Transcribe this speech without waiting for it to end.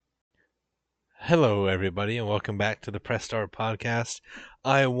Hello, everybody, and welcome back to the Press Start podcast.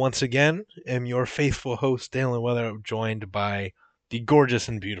 I once again am your faithful host, Daylan Weather, joined by the gorgeous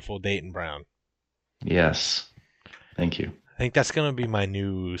and beautiful Dayton Brown. Yes. Thank you. I think that's going to be my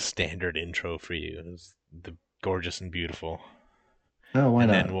new standard intro for you, is the gorgeous and beautiful. No, why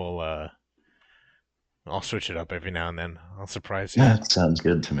And not? then I'll switch it up every now and then. I'll surprise you. That sounds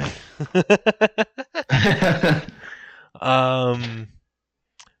good to me. um,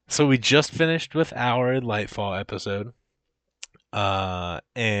 so we just finished with our Lightfall episode.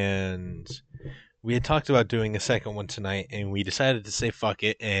 And we had talked about doing a second one tonight, and we decided to say fuck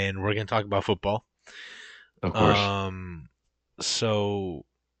it, and we're gonna talk about football. Of course. So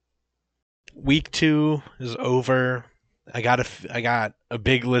week 2 is over. I got a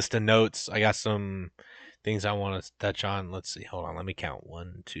big list of notes. I got some things I want to touch on. Let's see. Hold on. Let me count.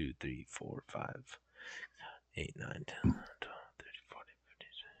 1, 2, 3, 4, 5, 8, 9, 10, 11, 12, 13, 14, 15,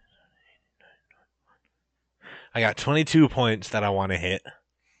 16, 17, 18, 19. I got 22 points that I want to hit.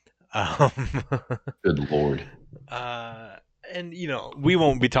 Good Lord. And we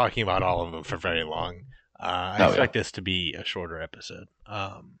won't be talking about all of them for very long. I expect this to be a shorter episode.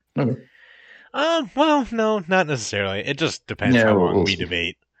 Okay. Well, no, not necessarily. It just depends how long we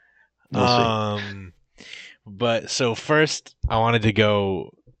debate. We'll see. But so first, I wanted to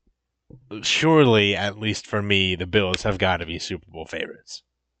go. Surely, at least for me, the Bills have got to be Super Bowl favorites.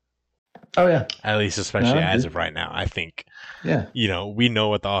 Oh yeah. At least, especially as of right now, I think. Yeah. We know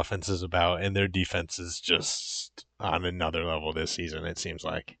what the offense is about, and their defense is just on another level this season. It seems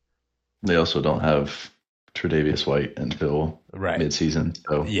like They also don't have Tre'Davious White until mid-season.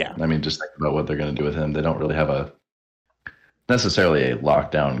 So yeah, I mean, just think about what they're going to do with him. They don't really have necessarily a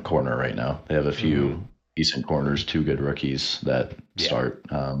lockdown corner right now. They have a few decent corners, 2 good rookies that start.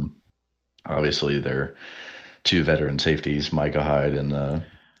 Obviously, their 2 veteran safeties, Micah Hyde and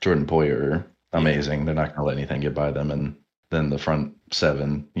Jordan Poyer, are amazing. They're not going to let anything get by them. And then the front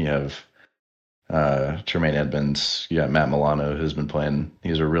 7, you have Tremaine Edmonds, you got Matt Milano, who's been playing.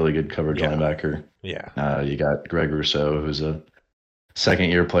 He's a really good coverage linebacker. Yeah. You got Greg Rousseau, who's a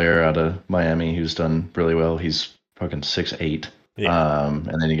second-year player out of Miami, who's done really well. He's fucking 6'8". Yeah.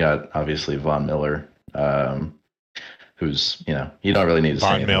 And then you got obviously Von Miller, who's you don't really need to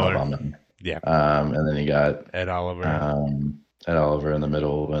say anything about Von Miller. Yeah. And then you got Ed Oliver. Ed Oliver in the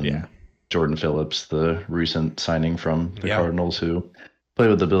middle, and Jordan Phillips, the recent signing from the Cardinals, who played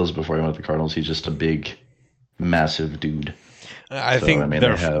with the Bills before he went to the Cardinals. He's just a big, massive dude. I think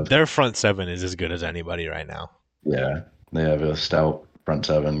their front 7 is as good as anybody right now. Yeah, they have a stout front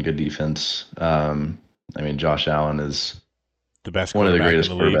 7, good defense. Josh Allen is the best, one of the greatest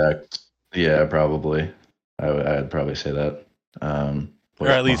quarterbacks. Yeah, probably. I'd probably say that. Or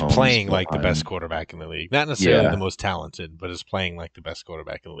at least playing like the best quarterback in the league. Not necessarily the most talented, but is playing like the best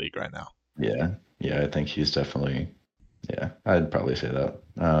quarterback in the league right now. Yeah, I think he's definitely. Yeah, I'd probably say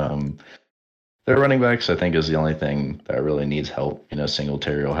that. Their running backs, I think, is the only thing that really needs help.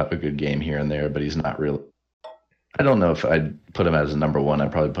 Singletary will have a good game here and there, but he's not really. I don't know if I'd put him as a number 1.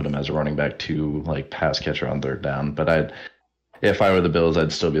 I'd probably put him as a running back 2, like pass catcher on third down. But if I were the Bills,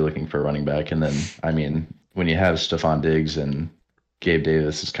 I'd still be looking for a running back. And then, when you have Stephon Diggs and Gabe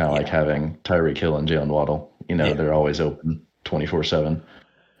Davis, it's kind of like having Tyreek Hill and Jalen Waddle. They're always open 24/7.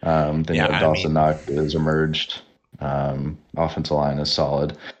 Then you have Dawson Knox has emerged. Offensive line is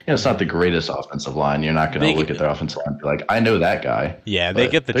solid. It's not the greatest offensive line. You're not going to look at their offensive line and be like, I know that guy. Yeah, they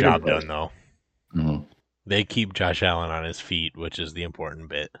get the job done, though. Mm-hmm. They keep Josh Allen on his feet, which is the important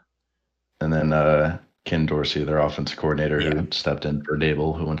bit. And then Ken Dorsey, their offensive coordinator, who stepped in for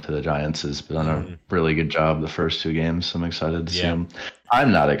Dable, who went to the Giants, has done a really good job the first 2 games. I'm excited to see him.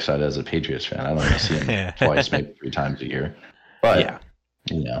 I'm not excited as a Patriots fan. I don't want to see him twice, maybe 3 times a year. But,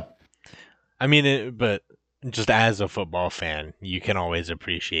 but just as a football fan, you can always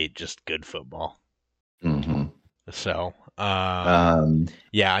appreciate just good football. Mm-hmm. So, I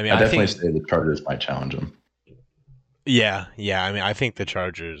definitely say the Chargers might challenge them. Yeah. I think the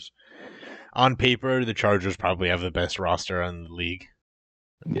Chargers, on paper, the Chargers probably have the best roster in the league.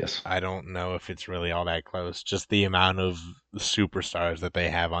 Yes. I don't know if it's really all that close. Just the amount of superstars that they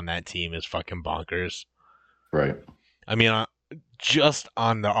have on that team is fucking bonkers. Right. Just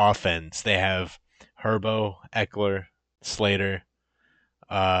on the offense, they have Herbo, Eckler, Slater,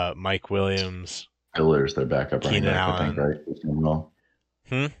 Mike Williams. Spiller's their backup running back, I think, right?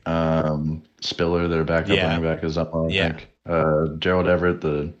 Spiller, their backup running back, is up on, I think. Gerald Everett,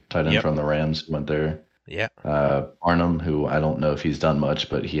 the tight end from the Rams, went there. Yeah. Arnhem, who I don't know if he's done much,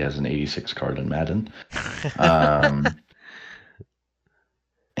 but he has an 86 card in Madden.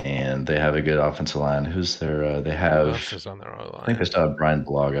 And they have a good offensive line. Who's their? They have. On their line? I think they still have Brian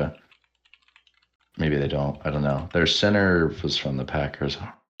Bulaga. Maybe they don't. I don't know. Their center was from the Packers.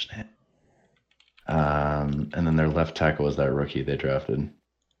 And then their left tackle was that rookie they drafted.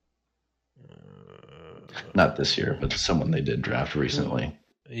 Not this year, but someone they did draft Who? recently.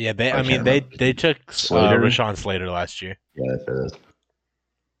 Yeah, I can't remember. they took Slater? Rashawn Slater last year. Yeah, that's it.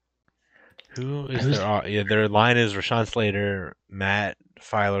 Who is Who's their line is Rashawn Slater, Matt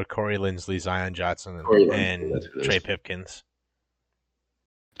Filer, Corey Linsley, Zion Johnson, Corey Linsley? and That's who it Trey is. Pipkins.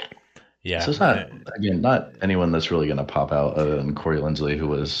 So Yeah, it's not, again, not anyone that's really going to pop out other than Corey Linsley, who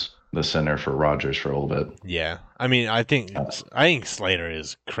was the center for Rodgers for a little bit. yeah. I mean, Uh, I think Slater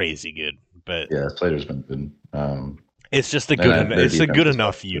is crazy good, but yeah, Slater's been good. it's just a And good their it's a defense good is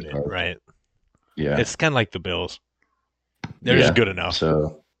enough good. unit, right? Yeah, It's kind of like the Bills. They're just yeah. good enough.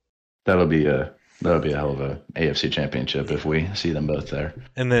 So that'll be a hell of a AFC championship if we see them both there.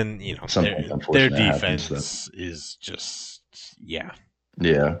 And then Sometimes their unfortunate happens. Though. defense is just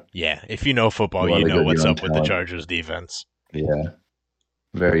Yeah, yeah. If you know a football, lot you of know good what's young up with the talent. Chargers defense. Yeah,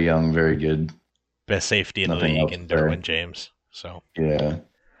 very young, very good. Best safety in the Nothing league else in there. Derwin James. So Yeah,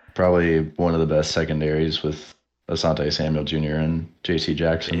 probably one of the best secondaries with Asante Samuel Jr. and J.C.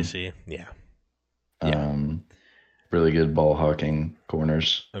 Jackson. JC, yeah, yeah, Um, really good ball hawking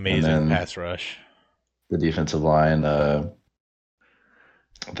corners, and amazing then pass rush. the defensive line.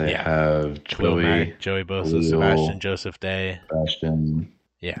 They Yeah, have Khalil Joey, Mack, Joey Bosa, Sebastian Khalil, Joseph Day. Bastion.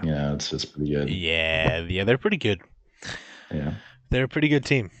 Yeah, Yeah, it's pretty good. yeah. They're pretty good. Yeah. They're a pretty good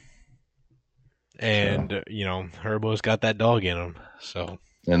team. So, And Herbo's got that dog in him. So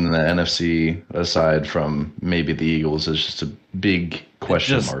and the NFC, aside from maybe the Eagles, is just a big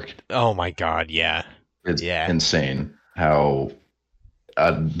question just mark. oh my god, yeah, It's yeah, insane how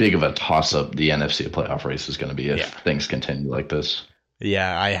big of a toss up the NFC playoff race is going to be if yeah, things continue like this.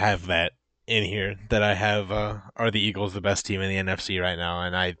 yeah. I have that in here that I have. Are the Eagles the best team in the NFC right now?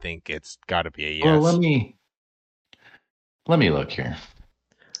 And I think it's got to be a Well, yes. let me look here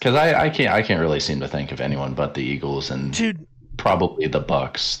because I can't really seem to think of anyone but the Eagles and Dude, probably the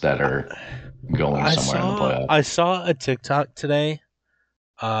Bucks that are going somewhere in the playoffs. I saw a TikTok today,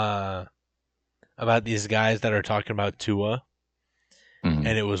 uh, about these guys that are talking about Tua, and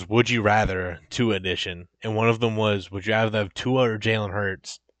Mhm. it was Would You Rather Tua edition, and one of them was Would you rather have Tua or Jalen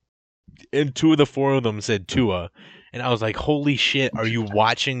Hurts? And two of the four of them said Tua, and I was like, holy shit, are you Interesting.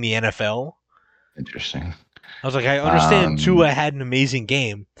 watching the NFL? Interesting. I was like, I understand Um, Tua had an amazing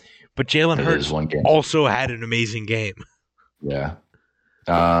game, but Jalen it is Hurts one game. also had an amazing game. Yeah.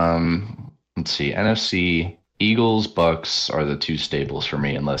 Let's see. NFC Eagles, Bucks are the two staples for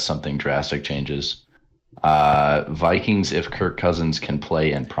me unless something drastic changes. Vikings if Kirk Cousins can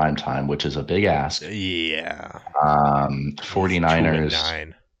play in prime time, which is a big ask. Yeah, he's 49ers.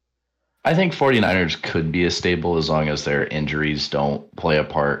 2-9. I think 49ers could be a stable as long as their injuries don't play a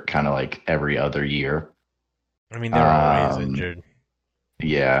part kind of like every other year. I mean, they're always Um, injured,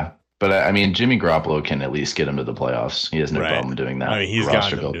 yeah. But I mean, Jimmy Garoppolo can at least get him to the playoffs. He has no right? problem doing that. I mean, The he's gotten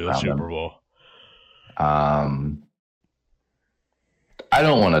roster them built to a around Super him. Bowl. Um, I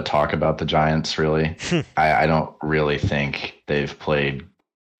don't want to talk about the Giants really. I don't really think they've played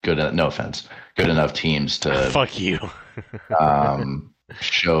good. No offense, good enough teams to Fuck you. um,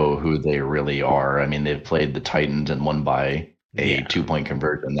 show who they really are. I mean, they've played the Titans and won by a Yeah, 2 point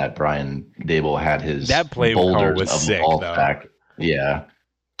conversion that Brian Dable had his that play call boulders was of the sick ball though. back. Yeah,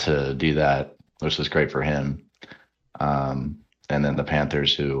 to do that, which was great for him. And then the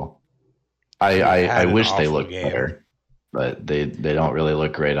Panthers, who I Had an wish they awful looked game. better, but they don't really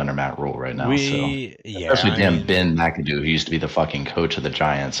look great under Matt Rule right now. So Yeah, especially I damn mean, Ben McAdoo, who used to be the fucking coach of the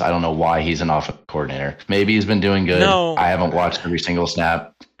Giants. I don't know why he's an offensive coordinator. Maybe he's been doing good. no, I haven't watched every single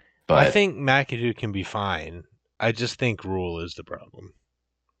snap, I but think McAdoo can be fine. I just think Rule is the problem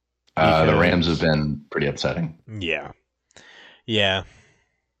the Rams have because been pretty upsetting. yeah, yeah,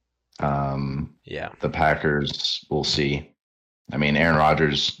 Um, yeah, the Packers, we'll see. I mean, Aaron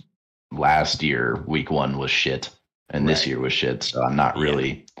Rodgers last year, week one was shit, and this right, year was shit. So I'm not yeah,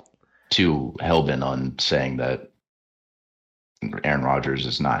 really too hellbent on saying that Aaron Rodgers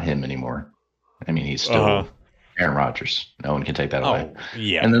is not him anymore. I mean, he's uh huh. still Aaron Rodgers. No one can take that away. Oh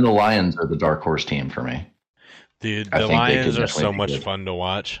yeah, And then the Lions are the dark horse team for me. dude, I the think they could Lions are so definitely be much good. fun to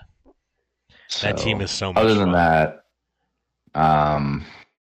watch. That team So, is so other much than fun. that, um,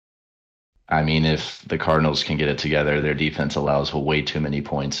 I mean, if the Cardinals can get it together, their defense allows way too many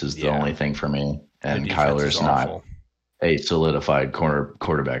points is the Yeah, only thing for me. their And defense Kyler is is not awful. a solidified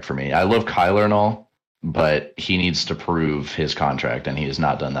quarterback for me. I love Kyler and all, but he needs to prove his contract, and he has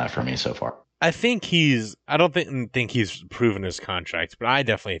not done that for me so far. I don't think he's proven his contract, but I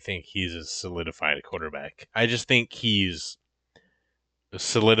definitely think he's a solidified quarterback. I just think he's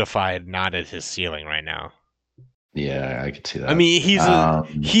solidified, not at his ceiling right now. Yeah, I could see I that. mean,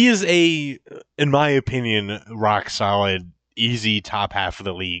 he is a, in my opinion, rock solid, easy top half of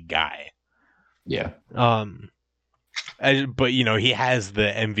the league guy. Yeah, Um, but he has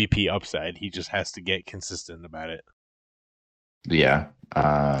the MVP upside. He just has to get consistent about it. yeah.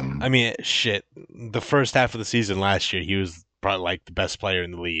 I mean, shit. The first half of the season last year, he was probably like the best player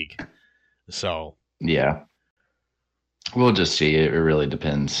in the league. So Yeah. We'll just see. It really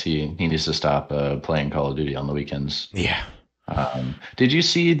depends. He needs to stop playing Call of Duty on the weekends. yeah, Did you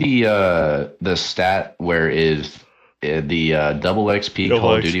see the stat where is the double XP double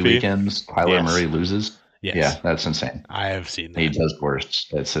Call of Duty XP. weekends Kyler Yes, Murray loses? yes, Yeah, that's insane. I have seen He that. does worse.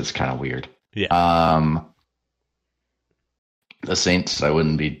 It's kind of weird. Yeah, Um, the Saints, I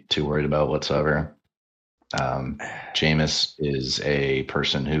wouldn't be too worried about whatsoever. Jameis is a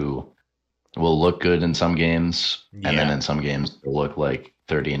person who will look good in some games, and then yeah. in some games will look like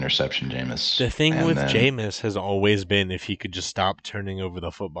 30 interception Jameis. The thing And with then, Jameis has always been if he could just stop turning over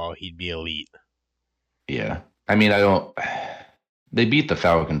the football, he'd be elite. yeah. I mean, I don't. They beat the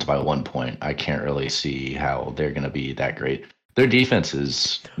Falcons by 1 point. I can't really see how they're going to be that great. Their defense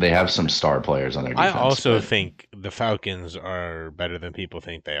is, they have some star players on their I defense, also but think the Falcons are better than people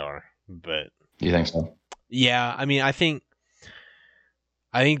think they are. But you think so? yeah, I mean, I think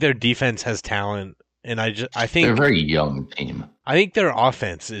their defense has talent, and I They're a think very young team. their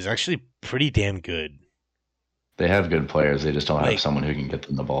offense is actually pretty damn good. They have good players. They just don't Like, have someone who can get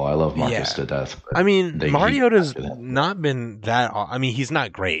them the ball. I love Marcus yeah. to death, I but mean, he Mariota's not been that. I mean, he's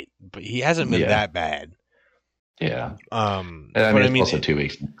not great, but he hasn't been yeah, that bad. yeah. And I But mean, I it's mean, also 2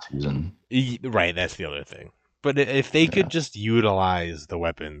 weeks in the season. right? That's the other thing. But if they Yeah. could just utilize the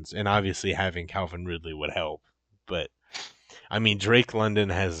weapons, and obviously having Calvin Ridley would help. But I mean, Drake London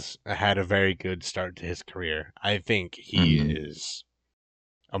has had a very good start to his career. I think he Mhm. is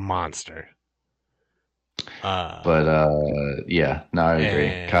a monster. But yeah, no, I agree.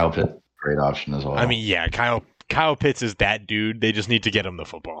 And Kyle Pitts, great option as I well. mean, yeah, Kyle Pitts is that dude. They just need to get him the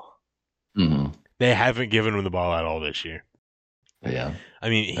football. Hmm. They haven't given him the ball at all this year. Yeah, I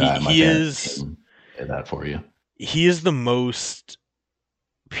mean, my he fantasy is team did that for you. the most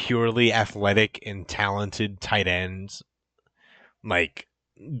purely athletic and talented tight end like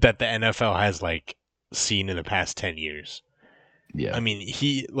that the NFL has like seen in the past 10 years. Yeah. I mean,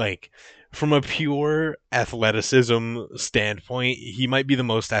 he like from a pure athleticism standpoint, he might be the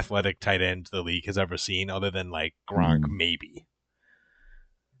most athletic tight end the league has ever seen other than like Gronk Mhm. maybe.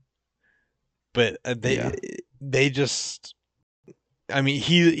 But Yeah. they just I mean,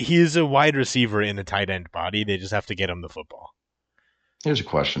 he is a wide receiver in a tight end body. They just have to get him the football. Here's a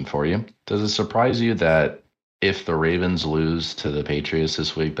question for you. Does it surprise you that if the Ravens lose to the Patriots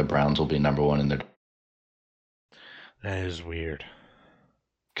this week, the Browns will be number one in their? That is weird.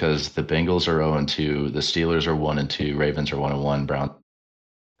 Because the Bengals are 0-2, the Steelers are 1-2, Ravens are 1-1, Browns.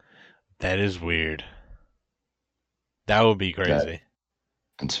 That is weird. That would be crazy.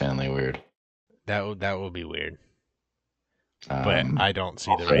 Insanely weird. That would be weird. But I don't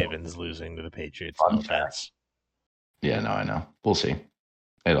see the also, Ravens losing to the Patriots. No fun offense. Yeah, no, I know. We'll see.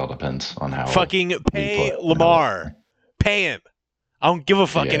 It all depends on how Fucking pay Lamar. Pay him. I don't give a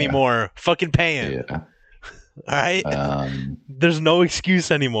fuck Yeah. anymore. Fucking pay him. Yeah. All right? There's no excuse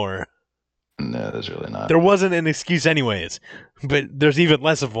anymore. No, there's really not. There wasn't an excuse anyways, but there's even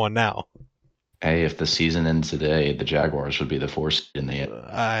less of one now. Hey, if the season ends today, the Jaguars would be the fourth in the.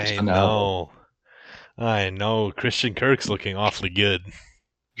 I know. Christian Kirk's looking awfully good.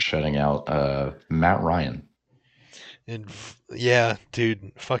 Shutting out Matt Ryan. And yeah,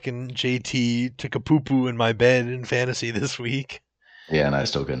 dude, fucking JT took a poo poo in my bed in fantasy this week. Yeah, and I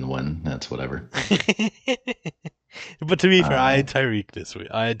still couldn't win. That's whatever. But to be fair, I had Tyreek this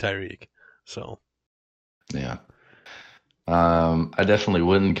week. So yeah. I definitely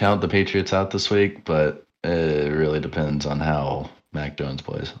wouldn't count the Patriots out this week, but it really depends on how Mac Jones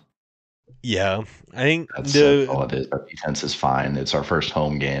plays. Yeah, I think That's all it is. Our defense is fine. It's our first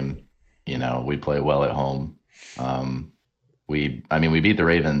home game. You know, we play well at home. We beat the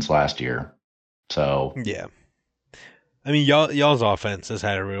Ravens last year, so yeah. I mean, y'all's offense has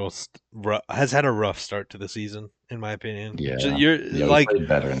had a rough start to the season, in my opinion. Yeah, we like played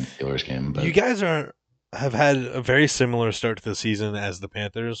better in the Steelers game. But you guys have had a very similar start to the season as the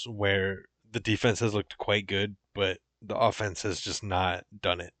Panthers, where the defense has looked quite good, but the offense has just not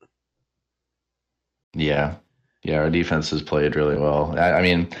done it. Yeah, our defense has played really well. I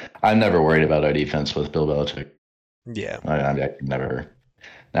mean, I'm never worried about our defense with Bill Belichick. Yeah, I could never.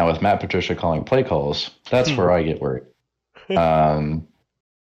 Now with Matt Patricia calling play calls, that's where I get worried. During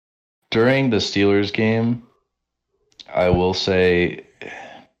the Steelers game, I will say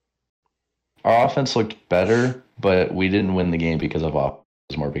Our offense looked better, but we didn't win the game because of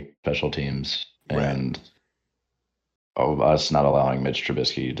offense, more big special teams Right. and of us not allowing Mitch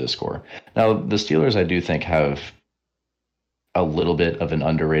Trubisky to score. Now, the Steelers, I do think, have a little bit of an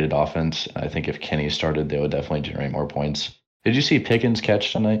underrated offense. I think if Kenny started, they would definitely generate more points. Did you see Pickens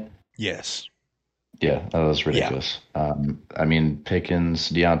catch tonight? Yes. Yeah, that was Yeah. ridiculous. I mean, Pickens,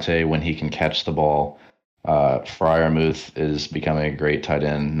 Deontay, when he can catch the ball, Fryermuth is becoming a great tight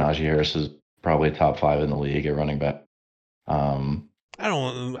end. Najee Harris is probably top five in the league at running back. Um, I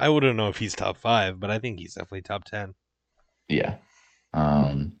don't. I wouldn't know if he's top 5, but I think he's definitely top 10. yeah.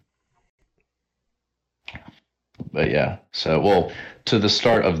 Um, but yeah, so well, to the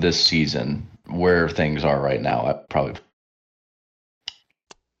start of this season, where things are right now, I probably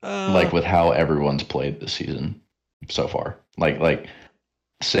Uh. like with how everyone's played this season so far. Like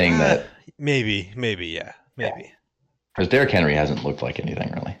saying Uh. that Maybe. Maybe. Yeah. yeah, Maybe. because Derrick Henry hasn't looked like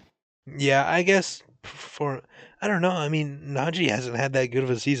anything really. Yeah. I guess for. I don't know. I mean, Najee hasn't had that good of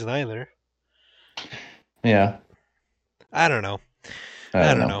a season either. Yeah, I don't know. I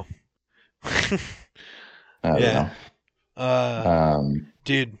I don't don't know. know. I don't Yeah. know. Uh. Um,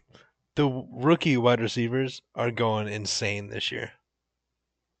 Dude, the rookie wide receivers are going insane this year.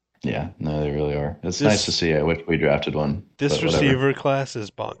 yeah, no, they really are. It's nice to This see. I wish we drafted one, this but whatever. receiver class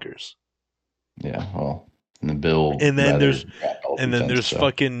is bonkers. Yeah, well, and Bill And then rather there's draft all and then defense, there's so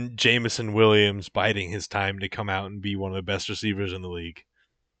fucking Jamison Williams biding his time to come out and be one of the best receivers in the league.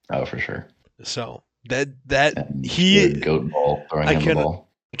 oh for sure. So that And he Jared Goat Ball throwing I him the can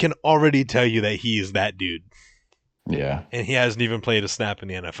ball. I can already tell you that he is that dude, Yeah, and he hasn't even played a snap in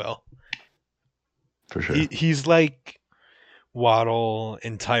the NFL. for He sure. he's like Waddle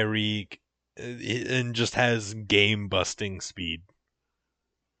and Tyreek, and just has game busting speed.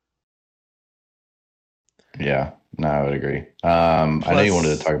 Yeah, no, I would agree. I know you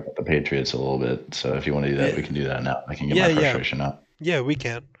wanted to Plus, talk about the Patriots a little bit, so if you want to do that, we yeah, can do that now. I can get yeah, my yeah, frustration out. yeah, we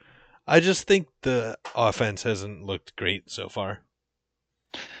can. I just think the offense hasn't looked great so far.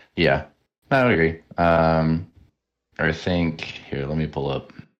 Yeah, I would agree. I think here, let me pull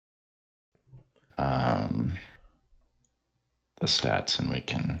up um, the stats and we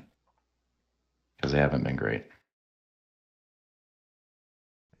can, because they haven't been great.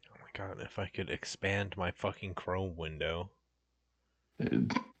 Oh my god, if I could expand my fucking Chrome window.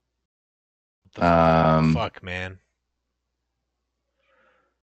 What the Um, fuck, man?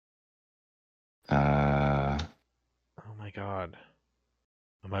 uh, Oh my god.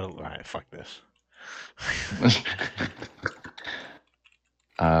 Alright, fuck this.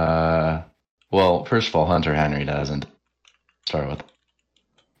 uh, well, first of all, Hunter Henry doesn't start with.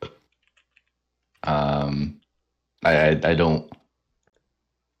 Um, I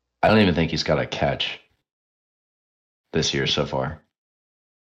I don't even think he's got a catch this year so far.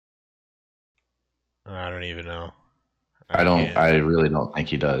 I don't even know. I I don't. can't. I really don't think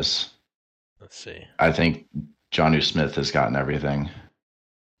he does. Let's see. I think Johnny Smith has gotten everything.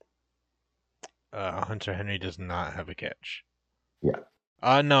 Hunter Henry does not have a catch. Yeah. No,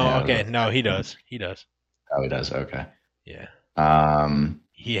 Yeah. I was okay. about to No, he say, does. He does. oh, he does. Okay. Yeah. Um,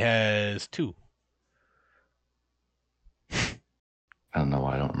 He has 2. I don't know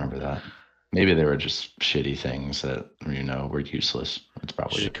why I don't remember that. Maybe they were just shitty things that were useless. That's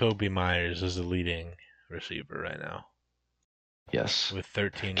probably it. Jacoby Myers is the leading receiver right now Yes. with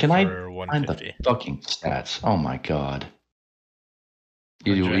 13 Can I for find the 150. fucking stats? Oh my god.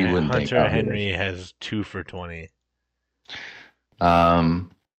 You wouldn't think Hunter out here. Henry has 2 for 20.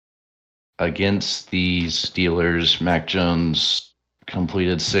 Um, against the Steelers, Mac Jones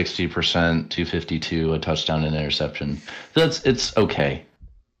completed 60%, 252, a touchdown and interception. So it's okay.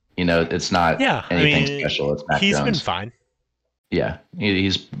 It's not Yeah, I anything mean, special. It's Mac he's been Jones. fine. Yeah,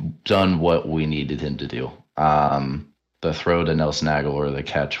 he's done what we needed him to do. The throw to Nelson Aguilar, the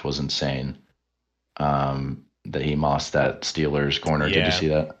catch was insane. That he mossed that Steelers corner. Did you Yeah, see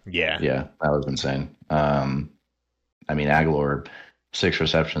that? yeah, Yeah, that was insane. I mean, Aguilar, 6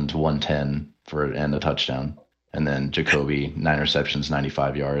 receptions, 110 and a touchdown. And then Jacoby, 9 receptions,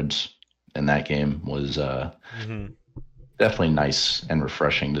 95 yards in that game was hmm definitely nice and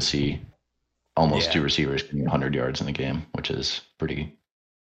refreshing to see almost two yeah, receivers getting 100 yards in the game, which is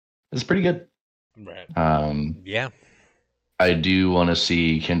it's pretty good. right, Um, yeah, I do want to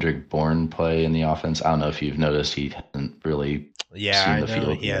see Kendrick Bourne play in the offense. I don't know if you've noticed he hasn't really yeah. seen I the know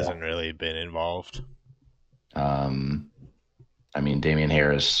field he at all. hasn't really been involved. Um, I mean, Damian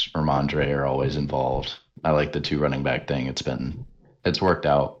Harris, Ramondre are always involved. I like the two running back thing. It's worked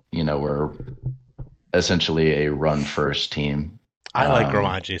out. We're essentially a run first team. I like Um,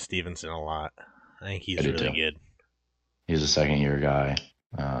 Ramondre Stevenson a lot. I think I he's do really too. good. He's a second year guy.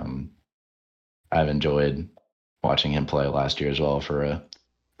 Um, I've enjoyed watching him play last year as well. For a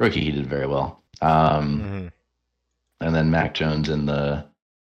rookie, he did very well. Hmm. And then Mac Jones in the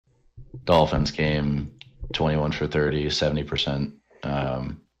Dolphins game, 21 for 30, 70%,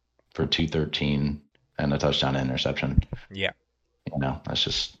 for 213 and a touchdown and interception. Yeah, That's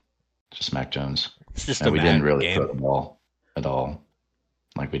just Mac Jones. it's just a And we didn't Mac really throw game. the ball at all.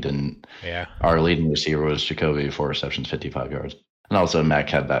 Like we didn't. Yeah. Our leading receiver was Jacoby, 4 receptions, 55 yards. And also Mac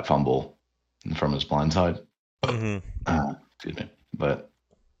had that fumble from his blind side. Hmm. Excuse me. But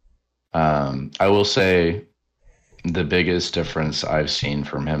I will say the biggest difference I've seen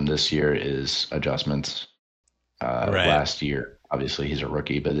from him this year is adjustments. Right. Last year, obviously he's a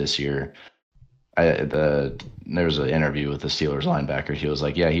rookie, but this year, there was an interview with the Steelers linebacker. He was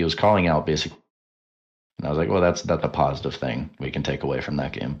like, "Yeah, he was calling out basically," and I was like, "Well, that's a positive thing we can take away from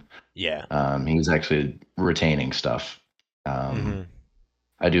that game." Yeah. He was actually retaining stuff. Hmm.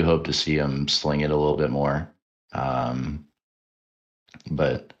 I do hope to see him sling it a little bit more,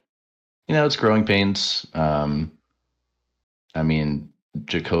 but it's growing pains. I mean,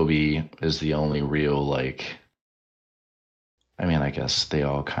 Jacoby is the only real like. I mean, I guess they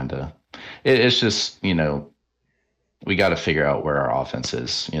all kind of. It's just we got to figure out where our offense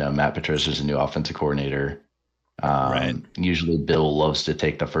is. Matt Patricia's a new offensive coordinator. Right. Usually, Bill loves to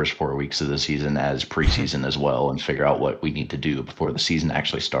take the first 4 weeks of the season as preseason as well and figure out what we need to do before the season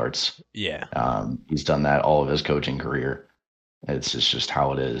actually starts. Yeah. He's done that all of his coaching career. It's just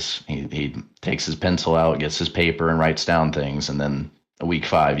how it is. He takes his pencil out, gets his paper, and writes down things, and then week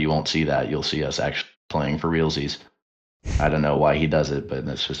 5, you won't see that. You'll see us actually playing for realsies. I don't know why he does it, but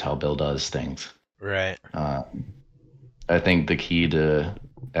that's just how Bill does things. Right. Uh, I think the key to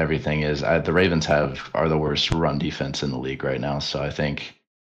everything is the Ravens are the worst run defense in the league right now. So I think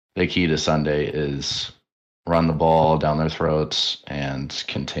the key to Sunday is run the ball down their throats and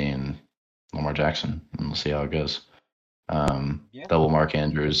contain Lamar Jackson, and we'll see how it goes. Yeah. Double Mark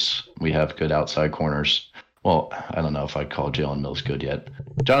Andrews. We have good outside corners. Well, I don't know if I'd call Jalen Mills good yet.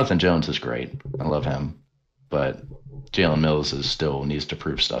 Jonathan Jones is great. I love him, but Jalen Mills still needs to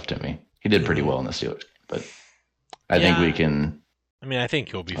prove stuff to me. He did pretty well in the Steelers, but I think we Yeah. can. I mean, I think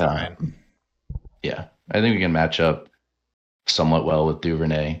he'll be Uh, fine. yeah, I think we can match up somewhat well with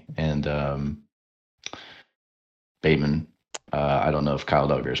Duvernay and Bateman. I don't know if Kyle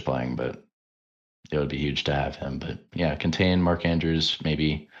Duggar is playing, but it would be huge to have him. But yeah, contain Mark Andrews,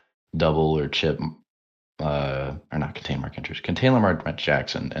 maybe double or chip, or not contain Mark Andrews, contain Lamar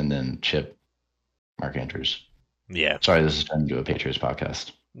Jackson, and then chip Mark Andrews. Yeah. Sorry, this is turning into a Patriots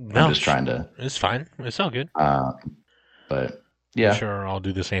podcast. I'm No, just trying to. it's fine. It's all good. But I'm yeah, sure I'll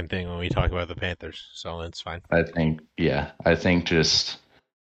do the same thing when we talk about the Panthers, so it's fine. I think just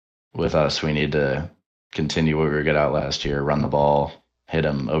with us, we need to continue what we were good at last year, run the ball, hit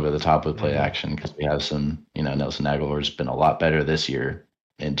him over the top with play Hmm. action because we have some, Nelson Aguilar's been a lot better this year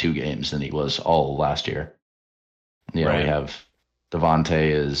in 2 games than he was all last year. We Right. have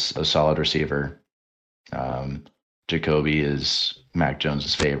Devontae is a solid receiver. Jacoby is Mac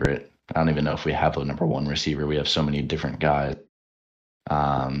Jones's favorite. I don't even know if we have a number 1 receiver. We have so many different guys.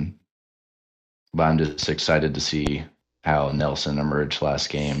 But I'm just excited to see how Nelson emerged last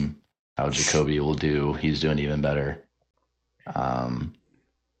game, how Jacoby will do. He's doing even better.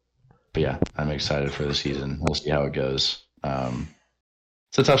 But yeah, I'm excited for the season. We'll see how it goes.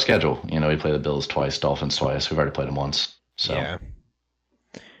 It's a tough schedule. We play the Bills twice, Dolphins twice. We've already played them once. So, Yeah.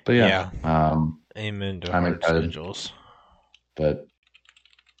 but yeah, Amen to I'm hard excited. schedules. But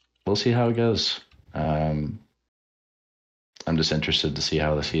we'll see how it goes. I'm just interested to see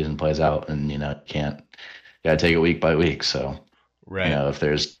how the season plays out, and gotta take it week by week. So, Right. if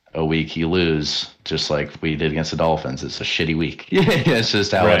there's a week you lose, just like we did against the Dolphins, it's a shitty week. Yeah, it's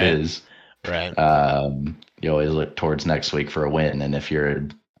just how it Right. is. Right. You always look towards next week for a win, and if you're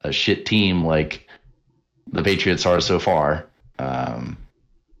a shit team like the Patriots are so far,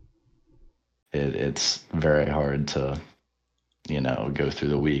 it's very hard to go through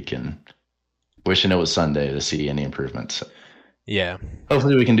the week and wishing it was Sunday to see any improvements. Yeah.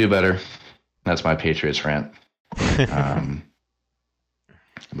 Hopefully we can do better. That's my Patriots rant.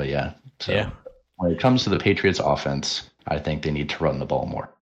 But yeah, so Yeah. when it comes to the Patriots offense, I think they need to run the ball more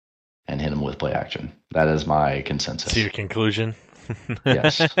and hit them with play action. That is my consensus. See your conclusion.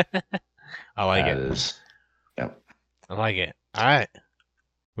 Yes. I like That it. is, yep. I like it. All right.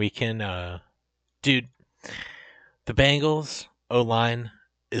 We can dude, the Bengals O-line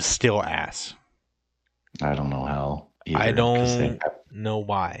is still ass. I don't know how I either because don't know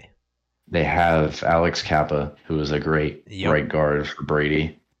why. they have Alex Kappa, who is a great Yep. right guard for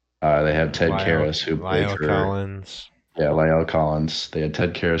Brady. They have Ted Karras, who played Lyle for Collins. Yeah, Lyle Collins. They had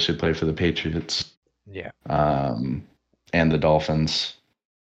Ted Karras who played for the Patriots, Yeah. um, and the Dolphins.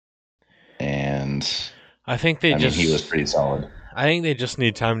 And I think they I mean, he was just pretty solid. I think they just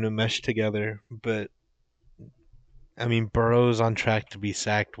need time to mesh together, but I mean Burrow's on track to be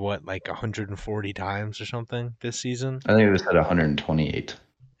sacked what like 140 times or something this season. I think it was at 128.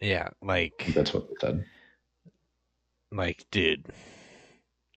 Yeah, That's what they said. dude,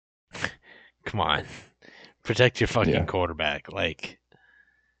 come on. Protect your fucking Yeah. quarterback.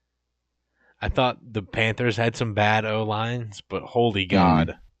 I thought the Panthers had some bad O lines, but holy Mm.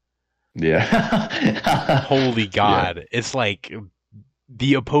 god. Yeah. Holy Yeah. god. It's like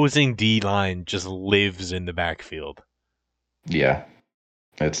the opposing D line just lives in the backfield. Yeah.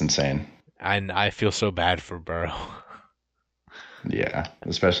 It's insane. And I feel so bad for Burrow. Yeah.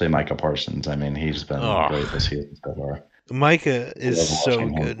 Especially Micah Parsons. I mean, he's been Oh, great this season so far. Micah I is love so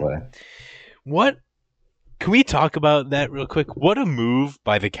watching him good. play. What can we talk about that real quick? What a move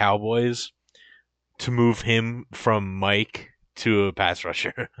by the Cowboys to move him from Mike to a pass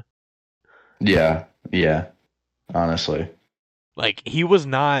rusher. Yeah. Yeah. Honestly. He was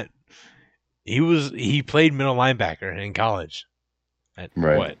not he played middle linebacker in college at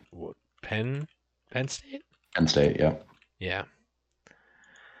Right. what Penn State? Penn State. Yeah. Yeah.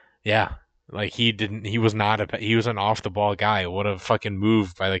 Yeah. He was not he was an off the ball guy. What a fucking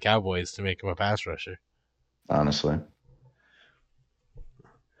move by the Cowboys to make him a pass rusher. Honestly.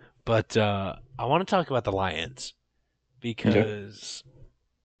 But I want to talk about the Lions Okay. because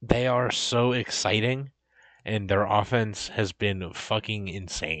they are so exciting and their offense has been fucking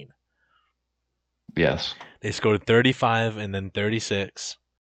insane. Yes. They scored 35 and then 36,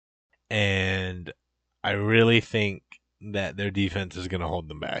 and I really think that their defense is going to hold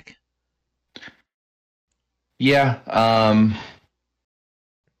them back. Yeah.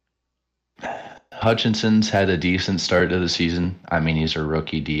 Hutchinson's had a decent start to the season. I mean, he's a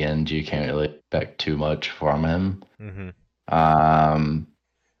rookie D end. You can't really expect too much from him. Mm-hmm. Um,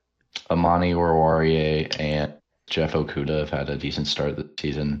 Amani Oruwariye and Jeff Okuda have had a decent start this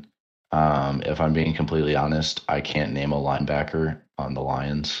season. If I'm being completely honest, I can't name a linebacker on the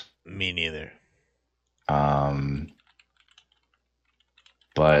Lions. Me neither. Um,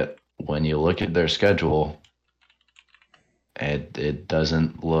 but when you look at their schedule, it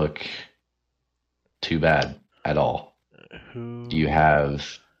doesn't look too bad at all. You Who? have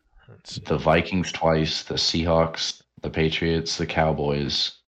Let's see. the Vikings twice, the Seahawks, the Patriots, the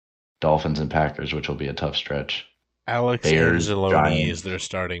Cowboys, Dolphins, and Packers, which will be a tough stretch. Alex Bears, Anzalone is Giants. their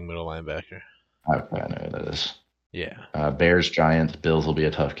starting middle linebacker. Okay, I know who that is. Yeah. Bears, Giants, Bills will be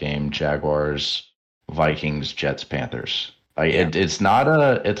a tough game. Jaguars, Vikings, Jets, Panthers. Yeah. It's not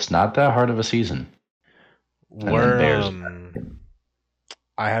that hard of a season. And then We're Bears.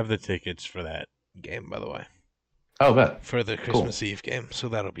 I have the tickets for that game, by the way, Oh, bet. for the Cool. Christmas Eve game, so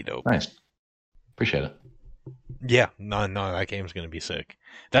that'll be dope. Nice. Appreciate it. Yeah, no, that game's gonna be sick.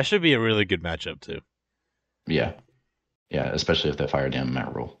 That should be a really good matchup too. Yeah. Yeah, especially if they fire damn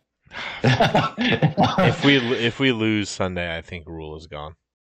Matt Rule. If we lose Sunday, I think Rule is gone.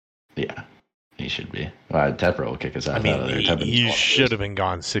 Yeah, he should be. Tepper will kick his I ass out mean, of there. Tepper doesn't he want to should lose. have been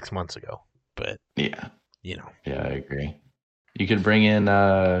gone 6 months ago, but Yeah, you know, yeah, I agree. You could bring in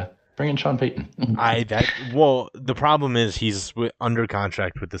Sean Payton. the problem is he's under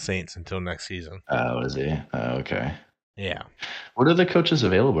contract with the Saints until next season. Oh, is he? Oh, okay. Yeah, What are the coaches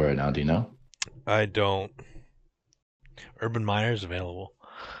available right now? Do you know? I don't. Urban Meyer's available.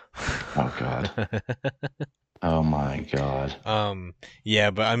 Oh God. Oh my God.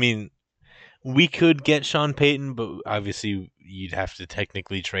 Yeah, but I mean, we could get Sean Payton, but obviously you'd have to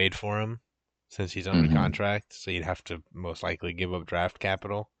technically trade for him since he's under Hmm. contract. So you'd have to most likely give up draft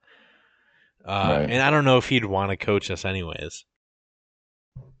capital. Right. And I don't know if he'd want to coach us anyways.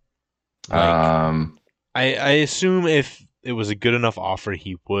 Like, Um. I assume if it was a good enough offer,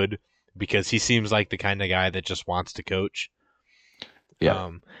 he would, because he seems like the kind of guy that just wants to coach.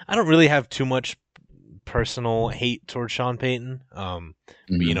 Yeah. I don't really have too much personal hate towards Sean Payton. But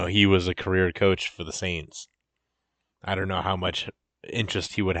Hmm. he was a career coach for the Saints. I don't know how much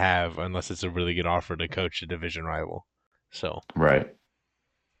interest he would have unless it's a really good offer to coach a division rival. So Right.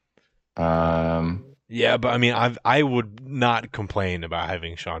 Um. yeah, but I mean, I would not complain about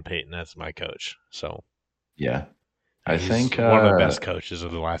having Sean Payton as my coach. So Yeah. I he's think. one of the best coaches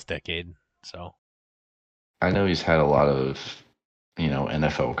of the last decade. So I know he's had a lot of,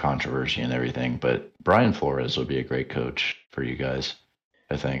 NFL controversy and everything, but Brian Flores would be a great coach for you guys.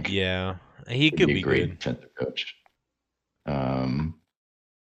 I think yeah, he he'd could be a be great good. defensive coach. Um,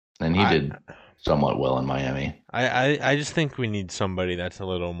 and he I, did somewhat well in Miami. I just think we need somebody that's a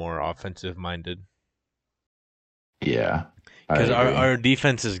little more offensive minded. Yeah, I because our agree. our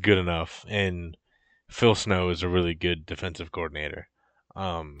defense is good enough, and Phil Snow is a really good defensive coordinator.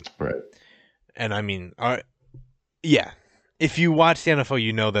 Um, Right. and I mean, yeah, if you watch the NFL,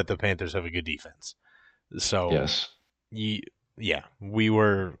 you know that the Panthers have a good defense. So, Yes. you, yeah, we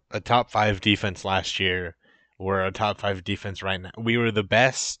were a top five defense last year. We're a top five defense right now. We were the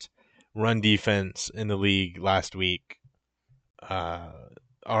best run defense in the league last week. Uh,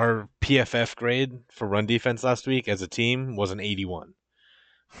 our PFF grade for run defense last week as a team was an 81.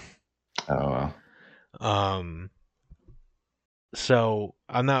 Oh, well. Um, so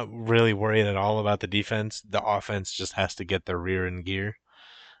I'm not really worried at all about the defense. The offense just has to get their rear in gear.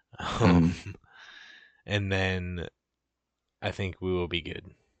 Um, Mhm. and then I think we will be good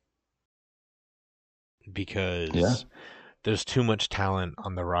Yeah. because there's too much talent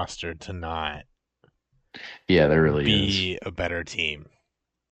on the roster to not Yeah, there really is. be a better team.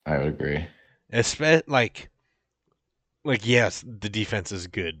 I would agree. Like yes, the defense is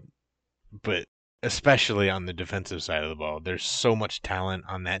good, but especially on the defensive side of the ball, there's so much talent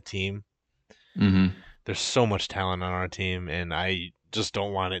on that team. Hmm. There's so much talent on our team, and I just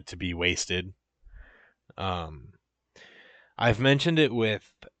don't want it to be wasted. Um, I've mentioned it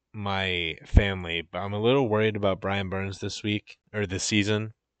with my family, but I'm a little worried about Brian Burns this week or this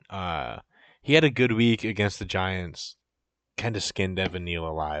season. Uh, he had a good week against the Giants, kind of skinned Evan Neal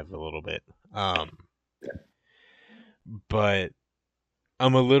alive a little bit. But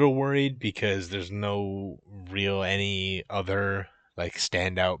I'm a little worried because there's no real any other like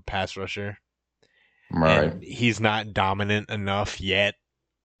standout pass rusher, All right. and he's not dominant enough yet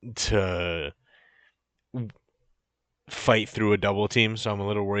to fight through a double team. So I'm a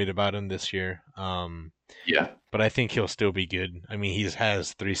little worried about him this year. Yeah. But I think he'll still be good. I mean, he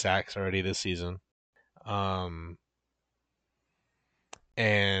has 3 sacks already this season. Um,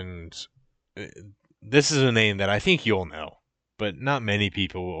 and uh, this is a name that I think you'll know, but not many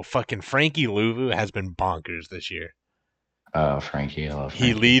people will. Fucking Frankie Louvu has been bonkers this year. Frankie. I love He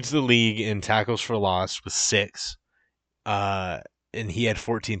Frankie. leads the league in tackles for loss with 6. Uh, and he had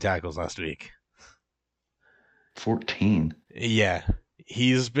 14 tackles last week. 14. Yeah,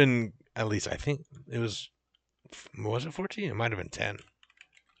 he's been at least I think it was it 14? It might have been 10.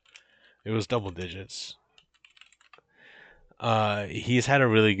 It was double digits. He's had a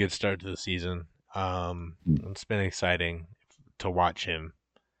really good start to the season. It's been exciting to watch him.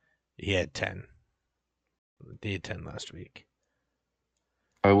 He had 10. He had 10 last week.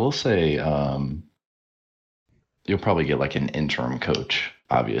 I will say, you'll probably get like an interim coach,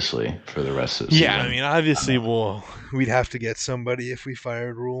 obviously, for the rest of the Yeah, I season. mean, obviously, we'd have to get somebody if we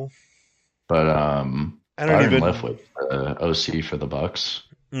fired Rule. But I don't Byron even. Leftwich, OC for the Bucks,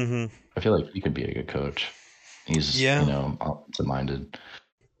 Hmm. I feel like he could be a good coach. He's, Yeah, offensive minded.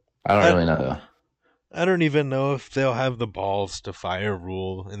 I don't I really know though. I don't even know if they'll have the balls to fire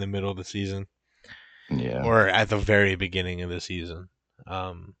Rule in the middle of the season Yeah, or at the very beginning of the season.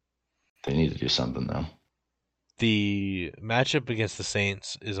 Um, they need to do something though. the matchup against the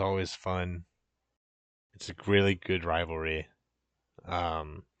Saints is always fun. It's a really good rivalry.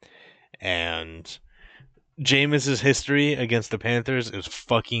 Um, and Jameis's history against the Panthers is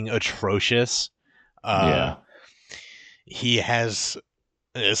fucking atrocious. Uh, Yeah. he has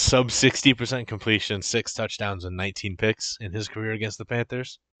a sub 60% completion, 6 touchdowns, and 19 picks in his career against the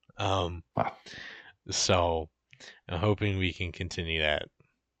Panthers. Um, Wow. so I'm hoping we can continue that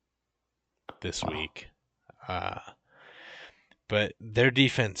this Wow. week. Uh, but their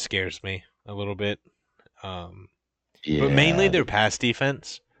defense scares me a little bit. Um, but mainly Yeah. their pass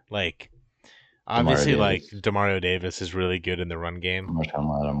defense. Like, Demario obviously, like Davis. Demario Davis is really good in the run game. Marshawn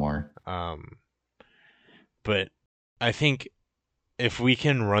Lattimore. Um, but I think if we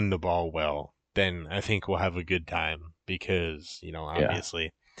can run the ball well, then I think we'll have a good time because, Yeah.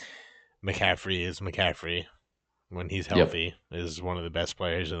 obviously McCaffrey is McCaffrey when he's Yep. healthy is one of the best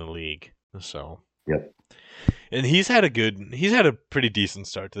players in the league. So, Yep. and he's had a pretty decent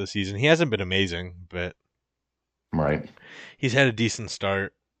start to the season. He hasn't been amazing, but Right. he's had a decent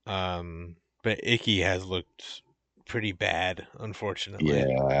start. But Icky has looked pretty bad, unfortunately.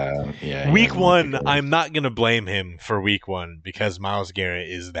 Yeah. Yeah. He Week hasn't looked the one, I'm greatest. not gonna blame him for week one because Miles Garrett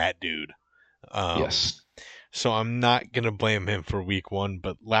is that dude. Um, Yes. so I'm not gonna blame him for week one,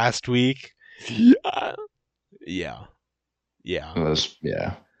 but last week, yeah, yeah, yeah.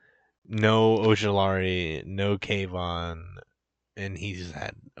 Yeah. No Ojolari, no Kayvon, and he's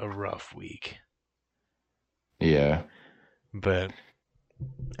had a rough week. Yeah. But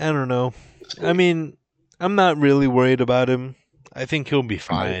I don't know. I mean, I'm not really worried about him. I think he'll be I'm not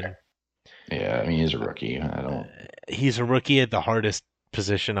fine. either. Yeah. I mean, he's a rookie. I don't. He's a rookie at the hardest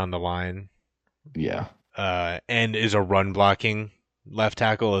position on the line. Yeah. and is a run blocking left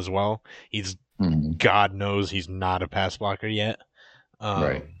tackle as well. He's Mhm. God knows he's not a pass blocker yet.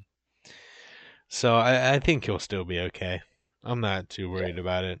 Right. Um, so I think he'll still be okay. I'm not too Yeah. worried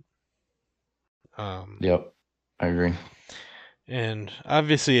about it. Um, Yep. I agree. and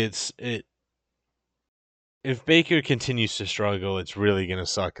obviously it if Baker continues to struggle, it's really gonna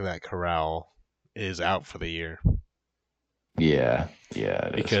suck that Corral is out for the year. Yeah. Yeah,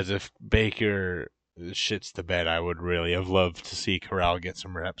 it is. Because if Baker shits the bed, I would really have loved to see Corral get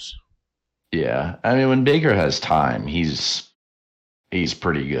some reps. Yeah. I mean, when Baker has time, he's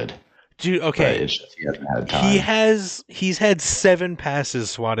pretty good, Dude, but okay, it's just he hasn't had time. he's had 7 passes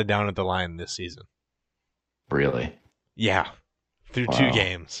swatted down at the line this season. Really. Yeah, through 2 Wow.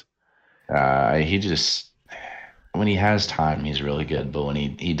 games. He just when he has time, he's really good, but when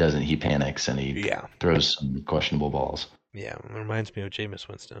he doesn't, he panics and he Yeah, throws some questionable balls. yeah, it reminds me of Jameis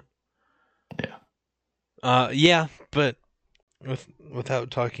Winston. Yeah, Yeah, but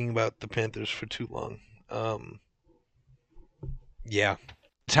without talking about the Panthers for too long, um, yeah,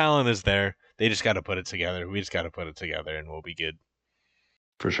 talent is there. They just got to put it together. We just got to put it together, and we'll be good.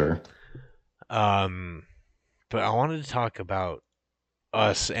 for sure. Um, but I wanted to talk about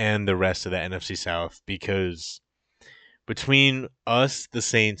us and the rest of the NFC South because between us, the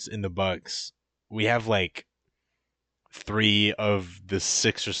Saints, and the Bucks, we have like 3 of the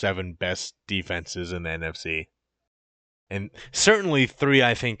 6 or 7 best defenses in the NFC, and certainly 3,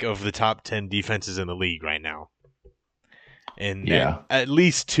 I think, of the top 10 defenses in the league right now, and Yeah, at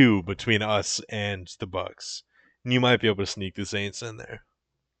least 2 between us and the Bucks. And you might be able to sneak the Saints in there.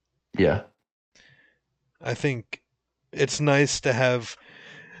 yeah, I think it's nice to have,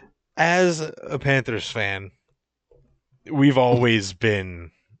 as a Panthers fan, we've always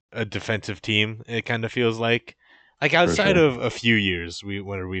been a defensive team. It kind of feels like for outside sure. of a few years,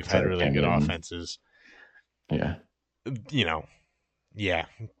 when we've It's had like really Cam good Newton. offenses. Yeah. You know, yeah,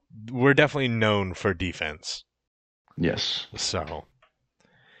 we're definitely known for defense. Yes. So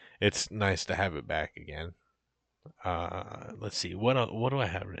it's nice to have it back again. Let's see, what do I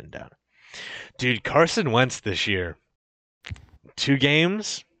have written down? Dude, Carson Wentz this year, 2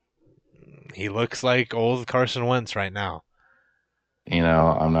 games. He looks like old Carson Wentz right now.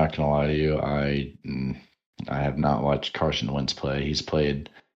 I'm not gonna lie to you. I have not watched Carson Wentz play. He's played.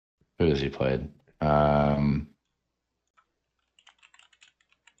 Who has he played? Um,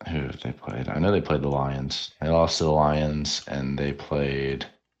 who have they played? I know they played the Lions. They lost to the Lions, and they played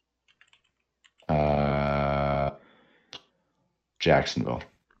uh, Jacksonville.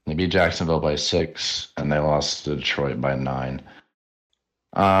 They beat Jacksonville by 6, and they lost to Detroit by 9.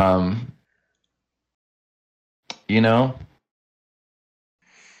 Um, you know,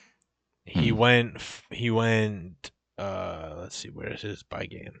 He hmm, went. He went. Let's see. Where is his by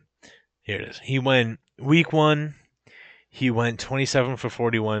game? Here it is. He went week 1. He went 27 for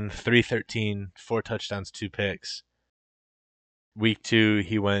 41, 313, 4 touchdowns, 2 picks. Week 2,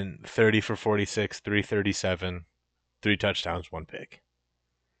 he went 30 for 46, 337, 3 touchdowns, 1 pick.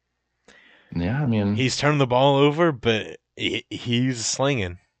 yeah. I mean, He's turned the ball over, but he's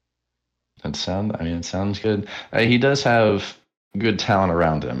slinging. it sounds good. He does have good talent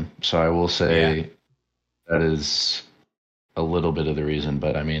around him, so I will Yeah. say that is a little bit of the reason.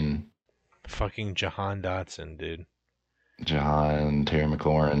 But I mean, Fucking Jahan Dotson, dude. Jahan, Terry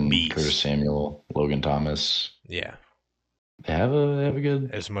McLaurin, Curtis Beast. Samuel, Logan Thomas, Yeah. they have a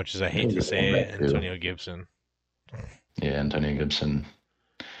good As much as I they hate have a to good running say it, back too. Antonio Gibson. Yeah, Antonio Gibson.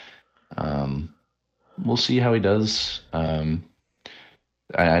 Um, we'll see how he does.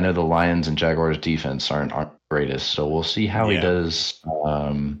 I know the Lions and Jaguars defense aren't greatest, so we'll see how he Yeah. does.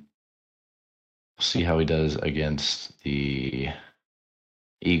 See how he does against the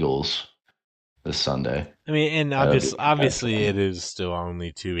Eagles this Sunday. I mean, and That'll be a good match for obviously it him. is still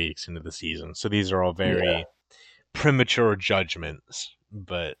only 2 weeks into the season, so these are all Yeah, very premature judgments.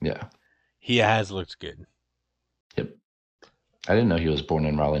 But yeah, he has looked good. yep. I didn't know he was born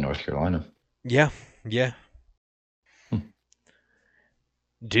in Raleigh, North Carolina. Yeah, yeah, Hmm.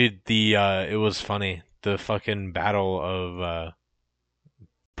 dude. The it was funny. The fucking battle of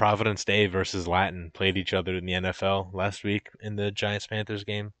Providence Day versus Latin played each other in the NFL last week in the Giants Panthers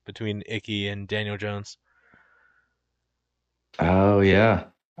game between Icky and Daniel Jones. Oh yeah,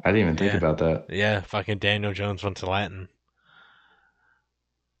 I didn't even think Yeah, about that. yeah. Fucking Daniel Jones went to Latin.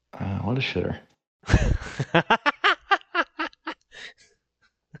 What a shitter.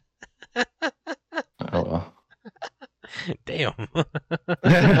 Oh well. Damn.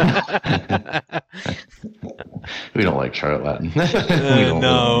 We don't like Charlotte Latin. We don't like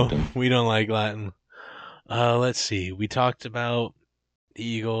No, them. we don't like Latin. Let's see. We talked about the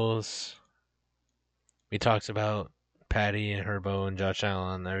Eagles. We talked about Patty and Herbo and Josh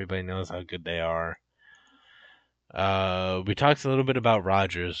Allen. Everybody knows how good they are. We talked a little bit about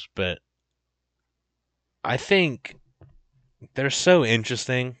Rodgers, but I think they're so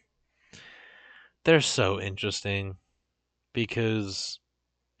interesting. They're so interesting because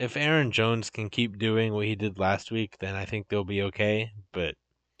if Aaron Jones can keep doing what he did last week, then I think they'll be okay. But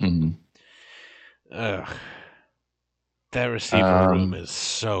Mhm. ugh, that receiver room Um, is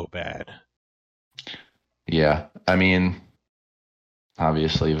so bad. yeah, I mean,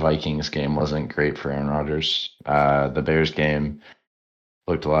 obviously Vikings game wasn't great for Aaron Rodgers. The Bears game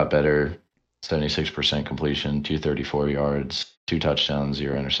looked a lot better. 76% completion, 234 yards, 2 touchdowns,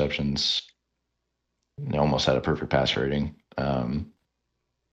 0 interceptions. They almost had a perfect pass rating.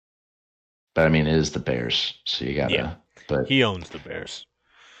 But I mean, it is the Bears, so you Yeah, gotta. But he owns the Bears.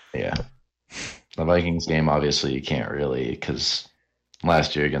 yeah, the Vikings game obviously you can't really because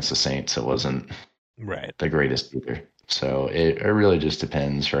last year against the Saints it wasn't Right. the greatest either. So it really just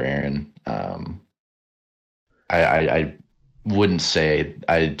depends for Aaron. I wouldn't say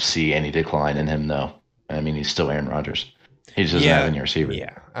I see any decline in him though. I mean, he's still Aaron Rodgers. He just doesn't have Yeah, any receivers.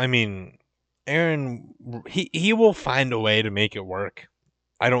 yeah. I mean, Aaron, he will find a way to make it work.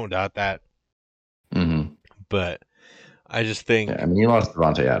 I don't doubt that, Hmm. but I just Yeah, I think mean, he lost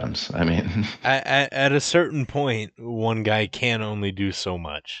Devontae Adams. I mean, at a certain point, one guy can only do so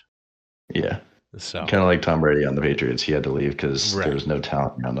much. yeah, So, kind of like Tom Brady on the Patriots. He had to leave because there right. was no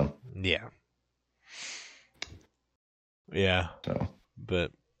talent around him. Yeah. Yeah. So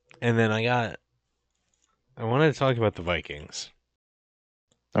But and then I wanted to talk about the Vikings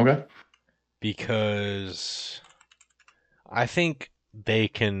okay. because I think they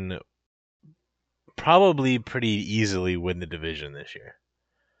can probably pretty easily win the division this year.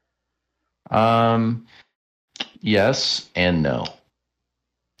 Um, yes and no.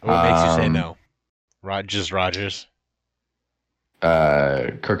 What makes you say Um, no? Just Rogers.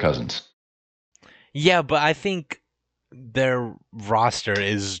 Kirk Cousins. Yeah, but I think their roster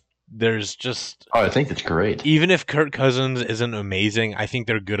is there's just Oh, I think it's great. even if Kirk Cousins isn't amazing, I think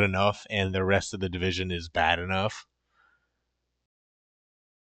they're good enough, and the rest of the division is bad enough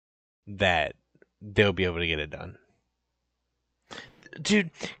that they'll be able to get it done.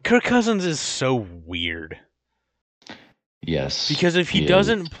 Dude, Kirk Cousins is so weird Yes, because if he he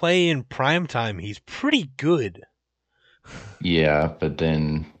is. doesn't play in prime time, he's pretty good. Yeah, but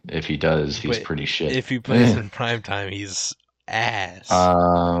then if he does, he's But pretty shit. if he plays in prime time, he's ass.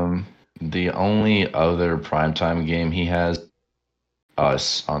 Um, the only other primetime game he has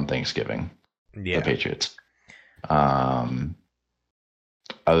us on Thanksgiving, the Yeah, Patriots. Um,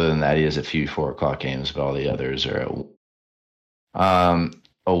 other than that, he has a few 4 o'clock games, but all the others are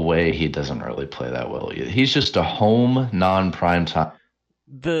away. He doesn't really play that well either. He's just a home non-primetime.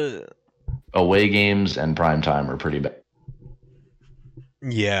 the Away games and primetime are pretty bad.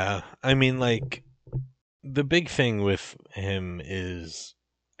 yeah, I mean like the big thing with him is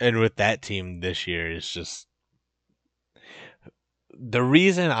and with that team this year is just the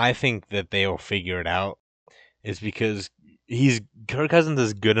reason I think that they'll figure it out is because he's Kirk Cousins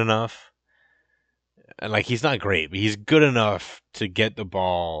is good enough and like he's not great, but he's good enough to get the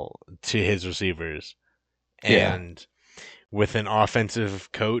ball to his receivers. Yeah. And with an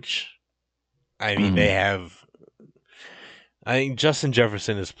offensive coach, I mean they Hmm. have I think Justin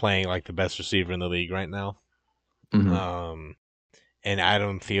Jefferson is playing like the best receiver in the league right now. Hmm. Um and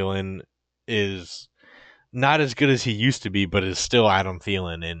Adam Thielen is not as good as he used to be, but is still Adam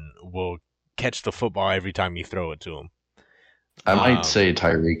Thielen and will catch the football every time you throw it to him. I might Um, say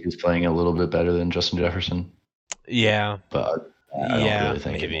Tyreek is playing a little bit better than Justin Jefferson, yeah, but I don't yeah, really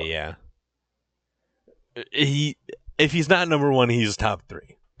think he maybe, will. yeah. He if he's not number one, he's top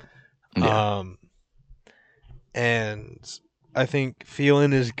three. Yeah. Um, and I think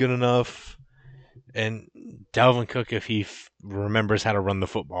Thielen is good enough, and Dalvin Cook if he remembers how to run the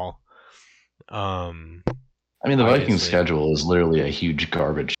football. Um, I mean, the Vikings' obviously, schedule is literally a huge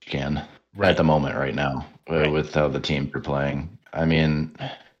garbage can at right, the moment right now right. with how the teams are playing. I mean,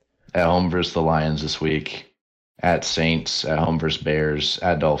 at home versus the Lions this week, at Saints, at home versus Bears,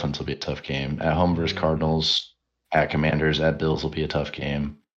 at Dolphins will be a tough game. At home versus Mm, Cardinals, at Commanders, at Bills will be a tough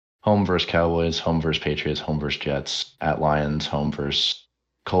game. Home versus Cowboys, home versus Patriots, home versus Jets, at Lions, home versus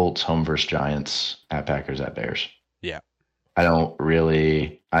Colts, home versus Giants, at Packers, at Bears. yeah, I don't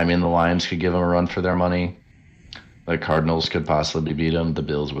really. I mean, the Lions could give them a run for their money. The Cardinals could possibly beat them. The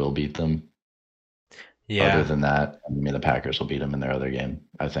Bills will beat them. Other yeah, than that, I mean, the Packers will beat them in their other game.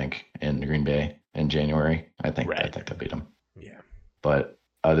 I think in Green Bay in January. I right, think they'll beat them. yeah. But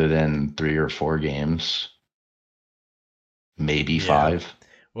other than 3 or 4 games, maybe Yeah. 5.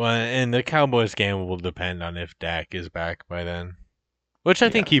 Well, and the Cowboys game will depend on if Dak is back by then, which I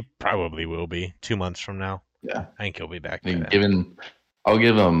think Yeah, he probably will be 2 months from now. yeah. I think he'll be back I by mean, then. I'll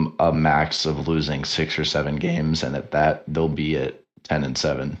give them a max of losing 6 or 7 games, and at that they'll be at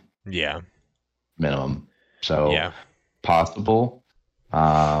 10-7 Yeah, minimum. So yeah. possible.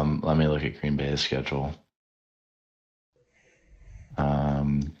 Let me look at Green Bay's schedule.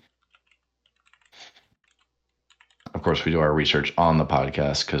 Um, of course, we do our research on the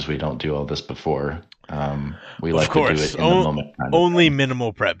podcast because we don't do all this before. We Of like to do course, it in the moment kind of only thing.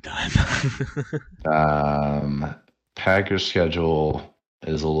 minimal prep time. Um, Packers schedule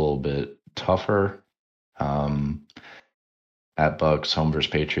is a little bit tougher. Um, at Bucks, home versus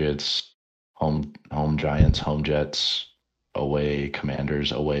Patriots, home Giants, home Jets, away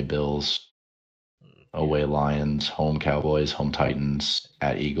Commanders, away Bills, Yeah, away Lions, home Cowboys, home Titans,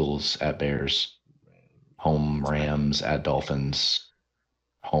 at Eagles, at Bears, home Rams, at Dolphins,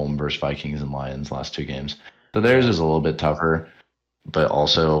 home versus Vikings and Lions last 2 games. So theirs yeah. is a little bit tougher, but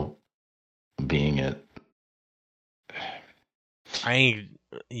also being it I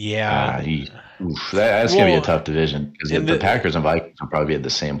yeah. that's gonna be a Well, tough division because and the Packers and Vikings will probably be at the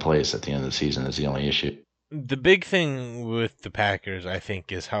same place at the end of the season. Is the only issue. the big thing with the Packers, I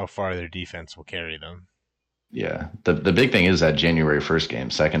think, is how far their defense will carry them. Yeah, the big thing is that January 1st game,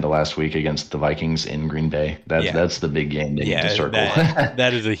 second to last week against the Vikings in Green Bay. Yeah, That's the big game they need to yeah. circle.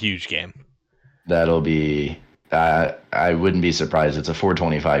 That is a huge game. That'll be. I wouldn't be surprised. It's a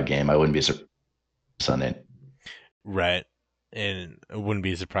 4:25 game. I wouldn't be surprised Sunday. Right. And I wouldn't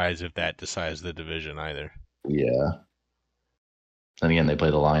be surprised if that decides the division either. Yeah. And again, they play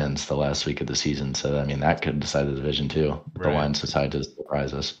the Lions the last week of the season, so I mean that could decide the division too. If the Right. Lions decide to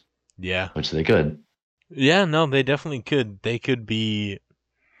surprise us, Yeah. which they could. Yeah, no, they definitely could. They could be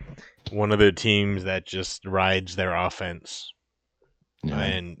one of the teams that just rides their offense Yeah.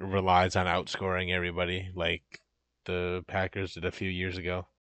 and relies on outscoring everybody like the Packers did a few years ago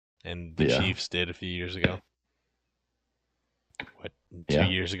and the Yeah. Chiefs did a few years ago. What, two Yeah.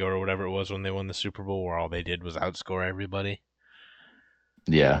 years ago or whatever it was when they won the Super Bowl, where all they did was outscore everybody.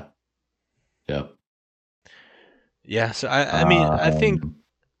 Yeah. Yep. Yeah, so I mean, Um,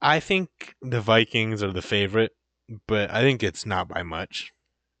 I think the Vikings are the favorite, but I think it's not by much.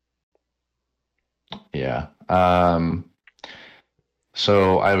 yeah.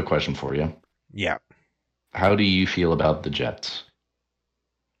 So I have a question for you. Yeah. How do you feel about the Jets?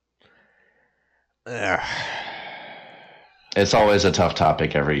 Ugh. It's always a tough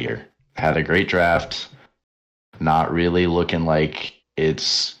topic every year. Had a great draft, not really looking like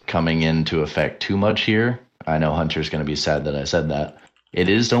it's coming into effect too much here. I know Hunter's going to be sad that I said that. It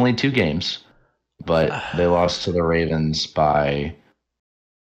is only 2 games, but they lost to the Ravens by,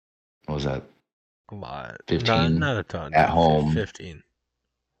 what was that, A lot. Not 15 a ton. at home. 15.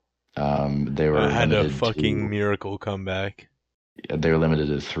 They I were had a limited fucking to miracle comeback.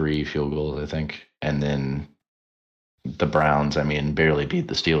 3 field goals, I think, and then the Browns, I mean, barely beat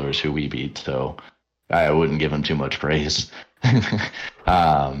the Steelers, who we beat. So I wouldn't give them too much praise.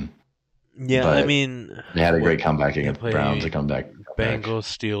 um, Yeah, I but mean, they had a what great comeback they against the Browns. A play comeback. Bengals,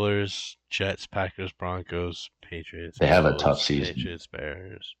 Steelers, Jets, Packers, Broncos, Patriots, They have a tough Bills, season. Patriots,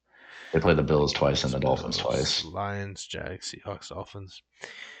 Bears, They play the Bills twice and Patriots, the Dolphins Bills, twice. Lions, Jags, Seahawks, Dolphins.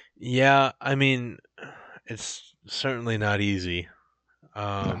 Yeah, I mean, it's certainly not easy. No,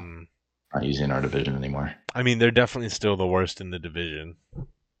 Um, not using our division anymore. I mean, they're definitely still the worst in the division.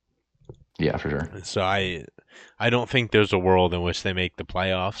 Yeah, for sure. So I don't think there's a world in which they make the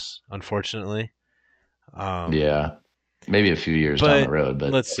playoffs, unfortunately. Um, Yeah, maybe a few years down the but road,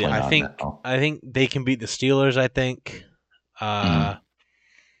 but let's see. definitely not now. I think they can beat the Steelers. I think. Uh,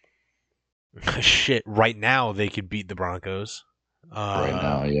 Mhm. shit. Right now, they could beat the Broncos. Right Uh,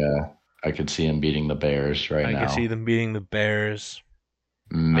 now, yeah, I could see him beating the Bears right I could see now. them beating the Bears.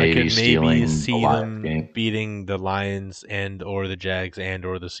 I Maybe could maybe stealing the see Lions them game. beating the Lions and or the Jags and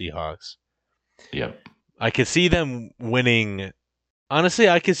or the Seahawks. Yep. I could see them winning. Honestly,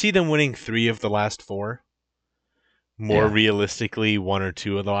 I could see them winning 3 of the last 4. More Yeah. realistically, 1 or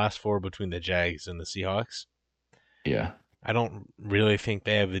 2 of the last 4 between the Jags and the Seahawks. Yeah. I don't really think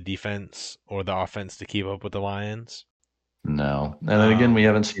they have the defense or the offense to keep up with the Lions. No. And then again, we Um,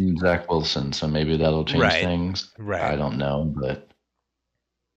 haven't seen Zach Wilson, so maybe that'll change right, things. I right. don't know, but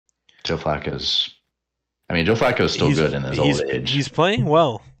Joe Flacco's. I mean, Joe Flacco's still He's good in his old age. he's playing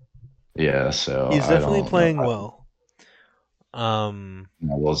well. Yeah, so He's I definitely don't know. playing well.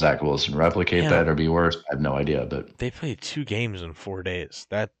 Will Zach Wilson replicate that or Damn, be worse? I have no idea, but they played 2 games in 4 days.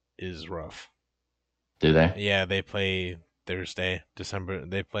 That is rough. do they? Yeah, they play Thursday, December.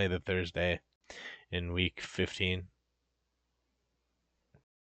 They play the Thursday in week 15.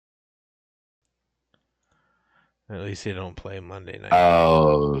 At least they don't play Monday night.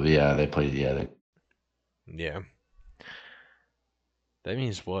 Oh yeah, they played. Yeah, Yeah. That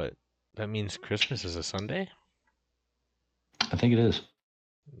means what? That means Christmas is a Sunday? I think it is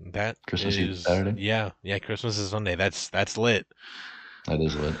That Christmas Eve is Saturday. yeah, yeah, Christmas is Sunday. That's lit. That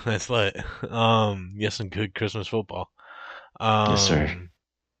is lit. That's lit. Yes, some good Christmas football. Yes, sir. Um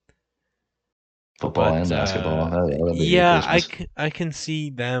Football but and basketball. That'll be a good yeah, Christmas. I can see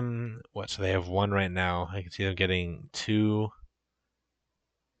them what so they have one right now. I can see them getting two.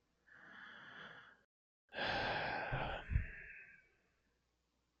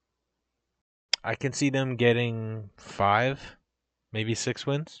 I can see them getting five, maybe six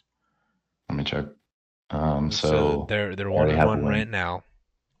wins. Let me check. So So they're they one already and have a one right win. now.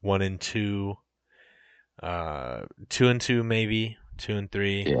 One and two, two and two maybe, two and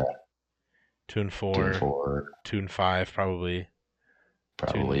three, Yeah, two and two and four, four two and five probably,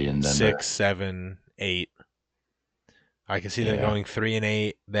 two probably and in six, Denver. 7, 8. I can see them Yeah, going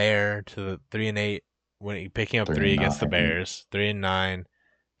 3-8 there to the 3-8 when picking up three three and against the nine, Bears, 3-9,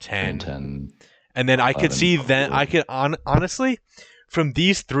 three and 10, 10, and then I could 11 see then probably. I could honestly from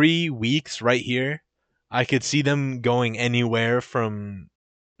these 3 weeks right here, I could see them going anywhere from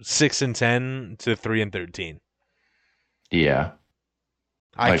 6-10 to 3-13. Yeah,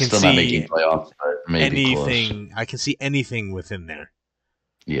 I like can still not making see playoffs, but maybe close. anything. I can see anything within there,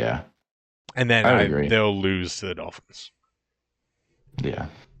 Yeah, and then I would I agree. they'll lose to the Dolphins Yeah,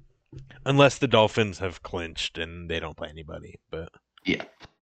 unless the Dolphins have clinched and they don't play anybody. But yeah,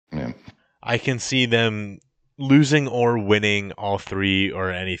 yeah, I can see them losing or winning all three or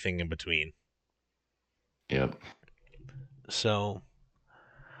anything in between. yep, So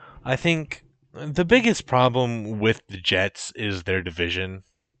I think the biggest problem with the Jets is their division.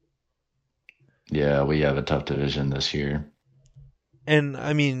 yeah. We have a tough division this year. And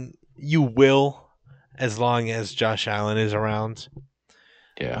I mean, you will as long as Josh Allen is around.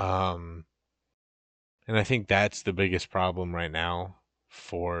 Yeah. Um, and I think that's the biggest problem right now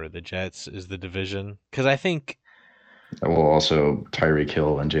for the Jets is the division. Because I think, Well, also Tyreek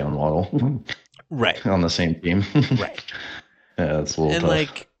Hill and Jalen Waddle right, on the same team. right. Yeah, it's a little And tough.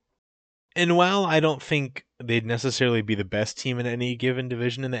 like, and while I don't think they'd necessarily be the best team in any given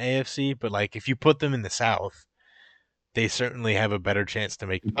division in the AFC, but like if you put them in the South, they certainly have a better chance to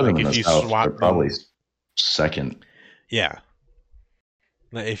make You put them like in the if you South, they're swap probably them second. yeah.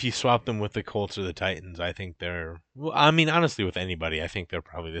 Like, if you swap them with the Colts or the Titans, I think they're well, I mean honestly with anybody, I think they're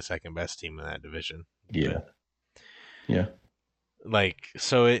probably the second best team in that division. But Yeah, yeah, like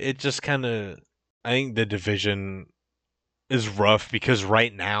so it just kinda I think the division is rough because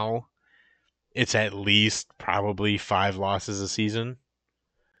right now it's at least probably 5 losses a season.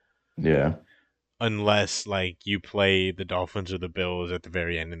 yeah. Unless like you play the Dolphins or the Bills at the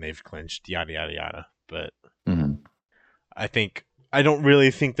very end and they've clinched, yada yada yada. But Hmm. I think I don't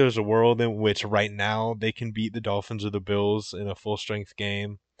really think there's a world in which right now they can beat the Dolphins or the Bills in a full strength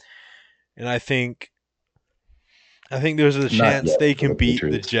game. And I think there's a Not chance yet they for can the beat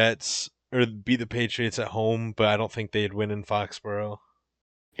the Patriots. Jets or beat the Patriots at home, but I don't think they'd win in Foxborough.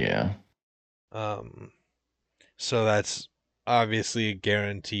 Yeah, Um so that's obviously a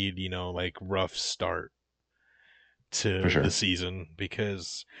guaranteed, like rough start for to the sure. season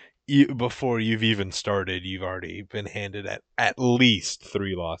because before you've even started, you've already been handed at least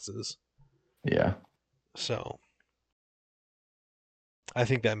 3 losses. Yeah, So I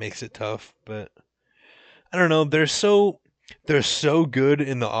think that makes it tough, but I don't know. They're so good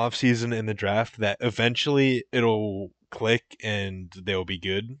in the off season in the draft that eventually it'll click and they'll be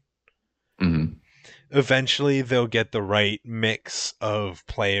good. hmm, Eventually they'll get the right mix of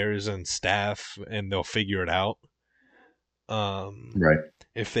players and staff and they'll figure it out. Um, right.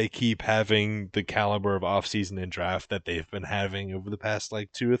 if they keep having the caliber of offseason and draft that they've been having over the past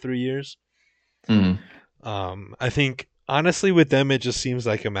like 2 or 3 years. Hmm. I think honestly with them it just seems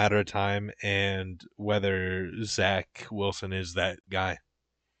like a matter of time and whether Zach Wilson is that guy.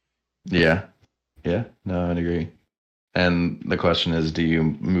 Yeah, yeah. No, I'd agree. And the question is, do you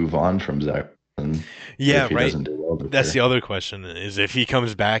move on from Zach Wilson Yeah, if he right. doesn't do well this That's the year? other question is if he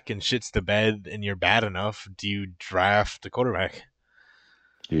comes back and shits the bed and you're bad enough, do you draft the quarterback?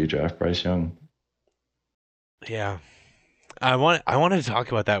 Do you draft Bryce Young? Yeah. I wanted to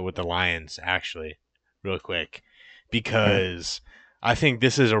talk about that with the Lions actually, real quick, Okay. because I think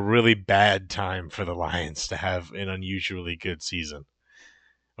this is a really bad time for the Lions to have an unusually good season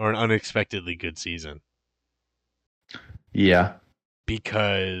or an unexpectedly good season Yeah.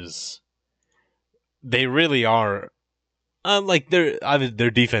 because they really are like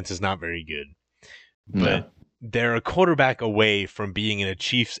their defense is not very good, but No. they're a quarterback away from being in a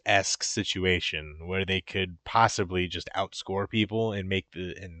Chiefs-esque situation where they could possibly just outscore people and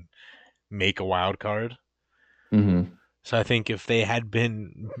make a wild card. Mm-hmm. So I think if they had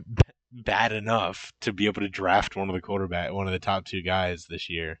been bad enough to be able to draft one of the top two guys this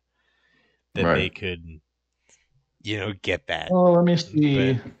year, then they Right. could, get that. Well, let me But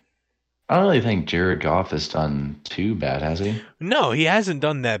see. I don't really think Jared Goff has done too bad, has he? no, he hasn't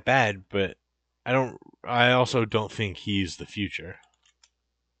done that bad, but I don't I also don't think he's the future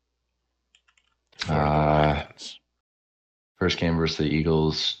for the Uh, Lions. First game versus the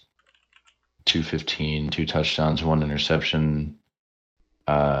Eagles, 215, two touchdowns, one interception,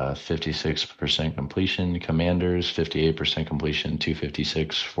 56% completion. Commanders, 58% completion,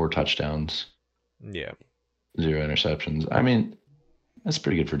 256, four touchdowns, Yeah. zero interceptions. I mean, that's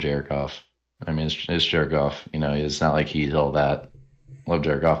pretty good for Jared Goff. I mean, it's Jared Goff. It's not like he's all that. Love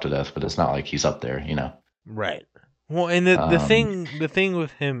Jared Goff to death, but it's not like he's up there. Right. Well, and the Um, thing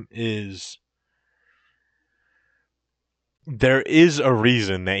with him is there is a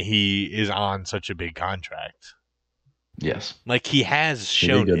reason that he is on such a big contract. yes, Like he has he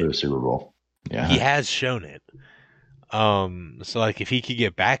did shown go to it. the Super Bowl. He Yeah, has shown it. So like if he could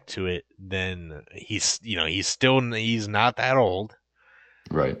get back to it, then he's not that old.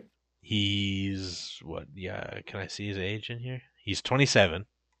 right. He's what? Yeah, can I see his age in here? He's 27.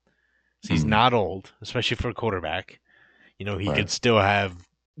 So he's Mm, not old, especially for a quarterback. He right. could still have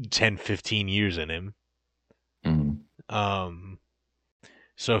 10, 15 years in him. Mm, Um,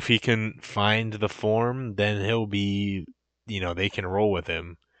 so if he can find the form, then he'll be, they can roll with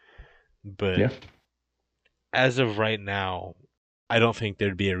him. But yeah, as of right now, I don't think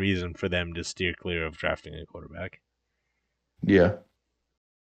there'd be a reason for them to steer clear of drafting a quarterback. yeah,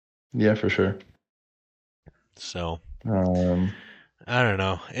 yeah, for sure. So Um, I don't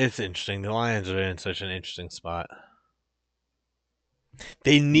know. It's interesting. The Lions are in such an interesting spot.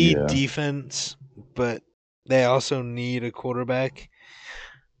 They need yeah, defense, but they also need a quarterback.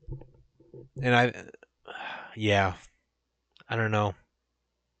 And yeah, I don't know.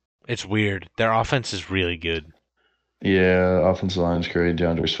 It's weird. Their offense is really good. yeah. Offensive line's great.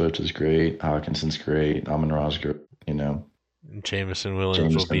 DeAndre Swift is great. Hawkinson's great. Amon-Ra's great. And Jamison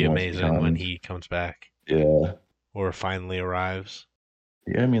Williams will be Jameson once he amazing when comes. he comes back Yeah, or finally arrives.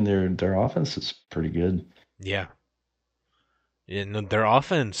 yeah. I mean, their offense is pretty good. Yeah. Yeah, no, their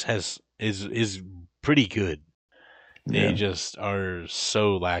offense is pretty good. They Yeah, just are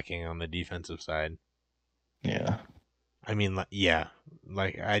so lacking on the defensive side. yeah, I mean, yeah,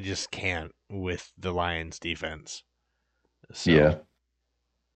 like I just can't with the Lions defense. So, yeah,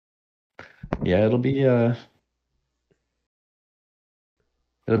 yeah.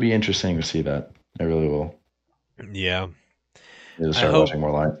 It'll be interesting to see that. I really will. yeah. Need to I start hope watching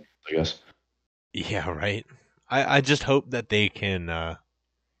more Lions, I guess. yeah, right. I just hope that they can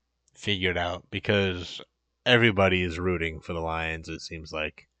figure it out because everybody is rooting for the Lions, it seems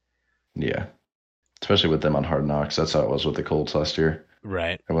like. Yeah, especially with them on Hard Knocks. That's how it was with the Colts last year.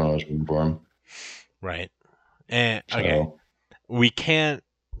 Right, Everyone was rooting for them. right. And okay, So we can't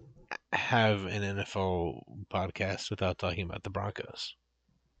have an NFL podcast without talking about the Broncos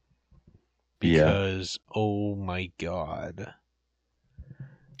yeah, because oh my god,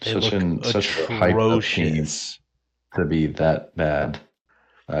 they such look an such a hyped up team atrocious. to be that bad.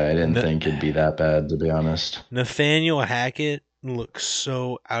 I didn't Na- think it'd be that bad, to be honest. Nathaniel Hackett looks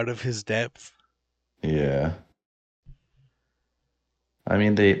so out of his depth. Yeah. I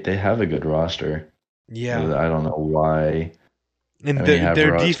mean, they have a good roster. Yeah, I don't know why. I and mean, you have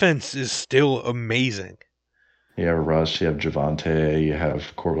their Russ, defense is still amazing. you have Javante, you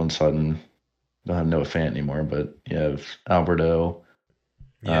have Cortland Sutton. Don't have Noah Fant anymore, but you have Alberto.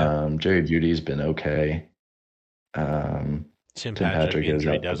 Yeah, Jerry Judy's been okay. Um, Tim Tim Patrick Patrick is injury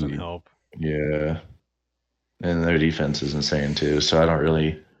out for doesn't the help. yeah, and their defense is insane too. So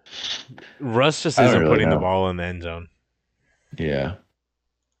Russ just I don't isn't really putting the know. ball in the end zone. Yeah,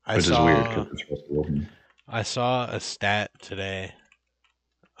 I which is weird because saw we're supposed to love him. I saw a stat today.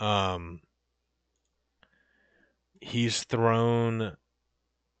 Um, he's thrown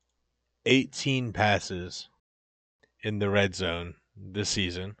 18 passes in the red zone this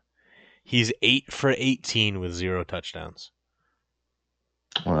season. He's 8 for 18 with 0 touchdowns.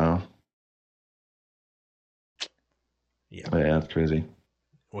 Wow, Yeah. yeah, that's crazy.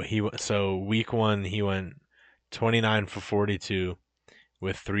 Well, so week 1 he went 29 for 42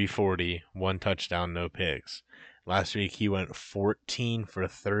 with 340, one touchdown, no picks. Last week he went 14 for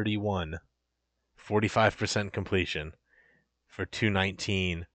 31, 45% completion for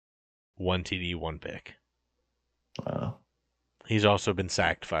 219, one TD, one pick. Wow, He's also been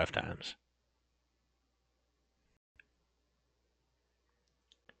sacked 5 times.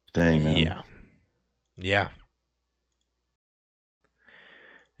 Dang, Yeah. man. Yeah.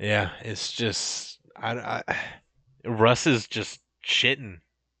 Yeah. It's just Russ is just shitting.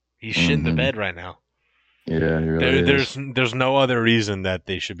 He's shitting the Hmm. bed right now. Yeah, he really There, is. there's no other reason that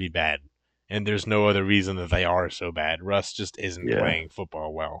they should be bad, and there's no other reason that they are so bad. Russ just isn't Yeah, playing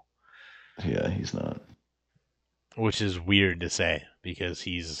football well, yeah, he's not. which is weird to say because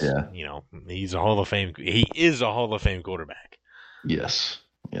Yeah, he's a Hall of Fame. He is a Hall of Fame quarterback. yes,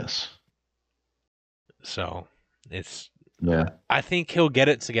 yes, So it's yeah. I think he'll get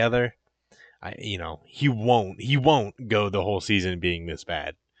it together. He won't go the whole season being this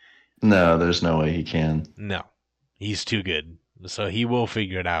bad. No, there's no way he can. No, he's too good. So he will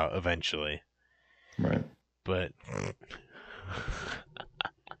figure it out eventually. Right. But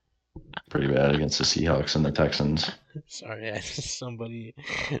Pretty bad against the Seahawks and the Texans. sorry,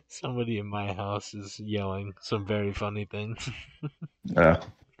 somebody in my house is yelling some very funny things. Yeah,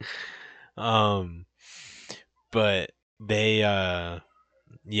 um, but they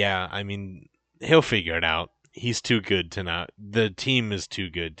yeah, I mean, he'll figure it out. He's too good to not. The team is too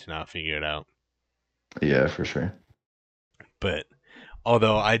good to not figure it out. yeah, for sure. But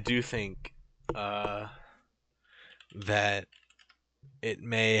although I do think that it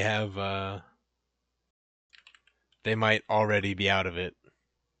may have they might already be out of it.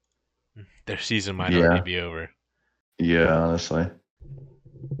 Their season might already Yeah, be over. yeah, honestly.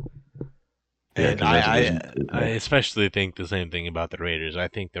 Yeah, And because that I, division. I I especially think the same thing about the Raiders. I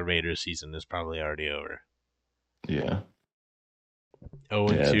think the Raiders season is probably already over. Yeah, 0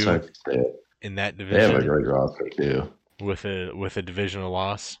 and yeah, it's 2 hard to say it. in that They have a division great roster too. with a divisional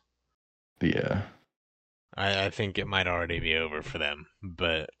loss. Yeah, I think it might already be over for them.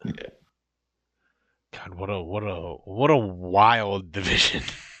 But yeah. God, what a wild division.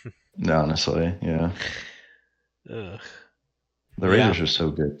 Honestly, yeah. Ugh. The Yeah, Raiders are so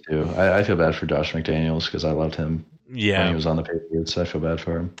good too. I feel bad for Josh McDaniels because I loved him when he yeah, was on the Patriots. I feel bad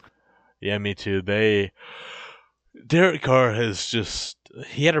for him. yeah. Me too. Derek Carr has just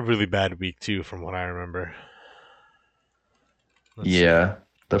he had a really bad week too, from what I remember. Let's see. Yeah,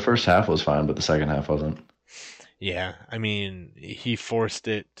 the first half was fine, but the second half wasn't. Yeah, I mean, he forced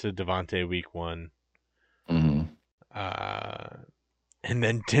it to Devontae week 1, Hmm. uh, and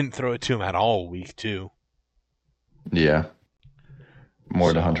then didn't throw it to him at all week 2. Yeah,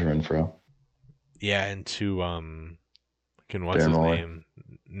 more to So Hunter Renfro, yeah, and to what's Darren his Waller. name?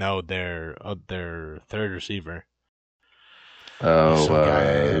 No, their third receiver. He's Oh, some guy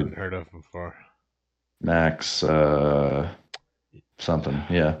I hadn't heard of before. Max, something.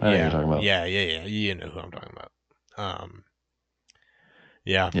 Yeah, I know who you're Yeah, talking about. yeah, yeah, yeah. You know who I'm talking about. Um,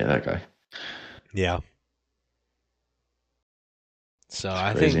 yeah, Yeah, that guy. yeah. So It's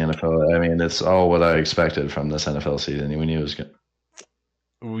I crazy think, NFL. I mean, it's all what I expected from this NFL season. We knew it was good.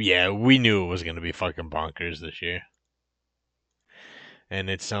 yeah, we knew it was gonna be fucking bonkers this year, and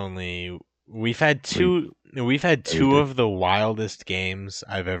it's only We, we've had we two of the wildest games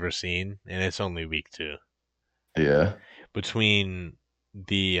I've ever seen, and it's only week 2 yeah, between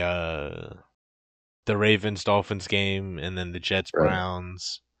the the Ravens Dolphins game and then the Jets right.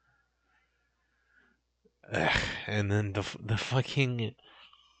 Browns. And then the fucking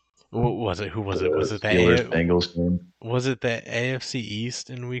what was it? Who was it? The Steelers Bengals game. Was it the AFC East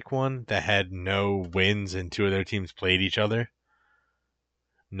in week 1 that had no wins and two of their teams played each other?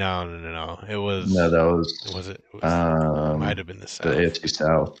 No, no, no, no. No, that was It might have been the the South. AFC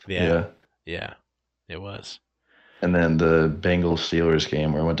South. Yeah, Yeah. yeah, it was. And then the Bengals Steelers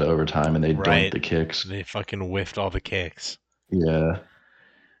game where it went to overtime and they dunked Right. the kicks. They fucking whiffed all the kicks. Yeah.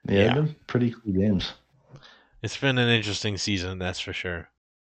 Yeah, they've Yeah. been pretty cool games. It's been an interesting season, that's for sure.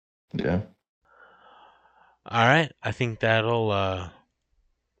 Yeah. All right. I think that'll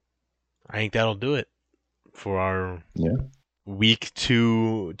do it for our Yeah. week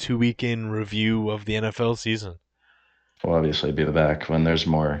 2 weekend review of the NFL season. We'll obviously be back when there's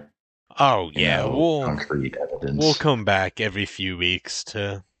more, Oh yeah, concrete we'll evidence. come back every few weeks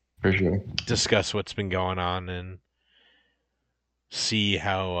to For sure. discuss what's been going on and see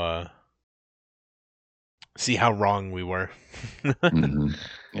how wrong we were. Hmm.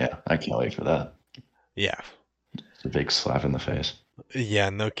 Yeah, I can't wait for that. Yeah. It's a big slap in the face. Yeah,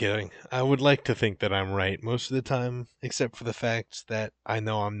 no kidding. I would like to think that I'm right most of the time, except for the fact that I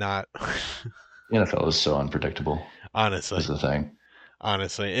know I'm not. The NFL is so unpredictable, Honestly. is the thing.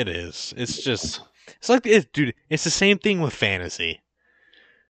 Honestly, it is. It's like dude, it's the same thing with fantasy.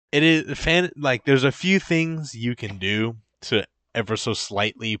 It is like there's a few things you can do to ever so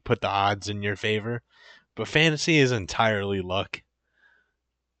slightly put the odds in your favor, but fantasy is entirely luck.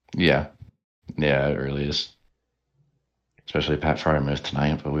 Yeah. Yeah, it really is. Especially Pat Fryermuth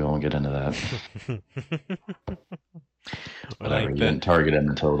tonight, but we won't get into that. Or Whatever. You didn't target him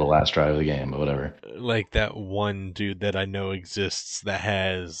until the last drive of the game, but whatever. like that one dude that I know exists that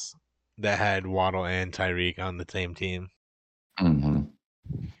had Waddle and Tyreek on the same team. Mm-hmm.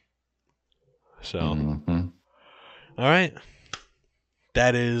 So, Mm-hmm. all right,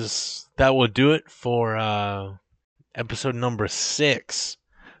 that will do it for episode number 6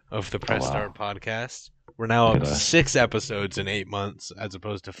 of the Oh Press Start wow. podcast. We're now Look up at to us. 6 episodes in 8 months, as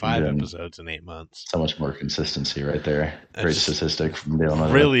opposed to We're 5 doing episodes in 8 months. so much more consistency right there. Great That's statistic from dealing with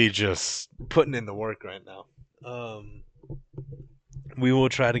it. really just putting in the work right now. We will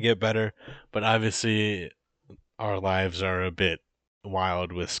try to get better, but obviously our lives are a bit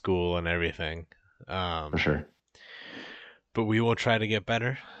wild with school and everything. For Um, sure. but we will try to get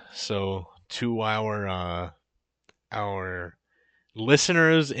better. So to our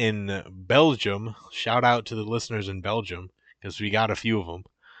listeners in Belgium, shout out to the listeners in Belgium because we got a few of them.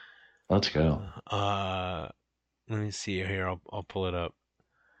 Let's go. Uh, let me see here. I'll pull it up.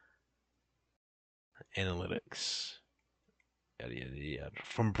 Analytics. Yada, yada, yada.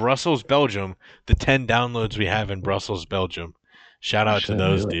 From Brussels, Belgium, the 10 downloads we have in Brussels, Belgium. Shout Oh out to shit,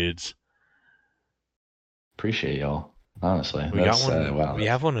 those do it. dudes. Appreciate y'all. Honestly, We got that's one. wow. We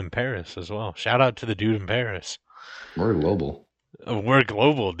have one in Paris as well. Shout out to the dude in Paris. We're global. We're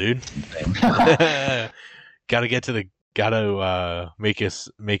global, dude. Insane. Gotta get to the. Gotta make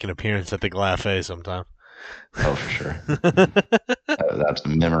an appearance at the Glafe sometime. Oh, for sure. That's a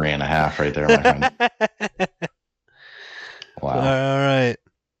memory and a half right there, my friend. All Wow. right.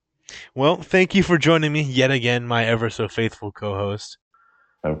 Well, thank you for joining me yet again, my ever so faithful co-host.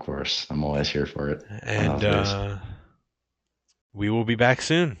 Of course. I'm always here for it. And Face. we will be back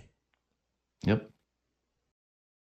soon. Yep.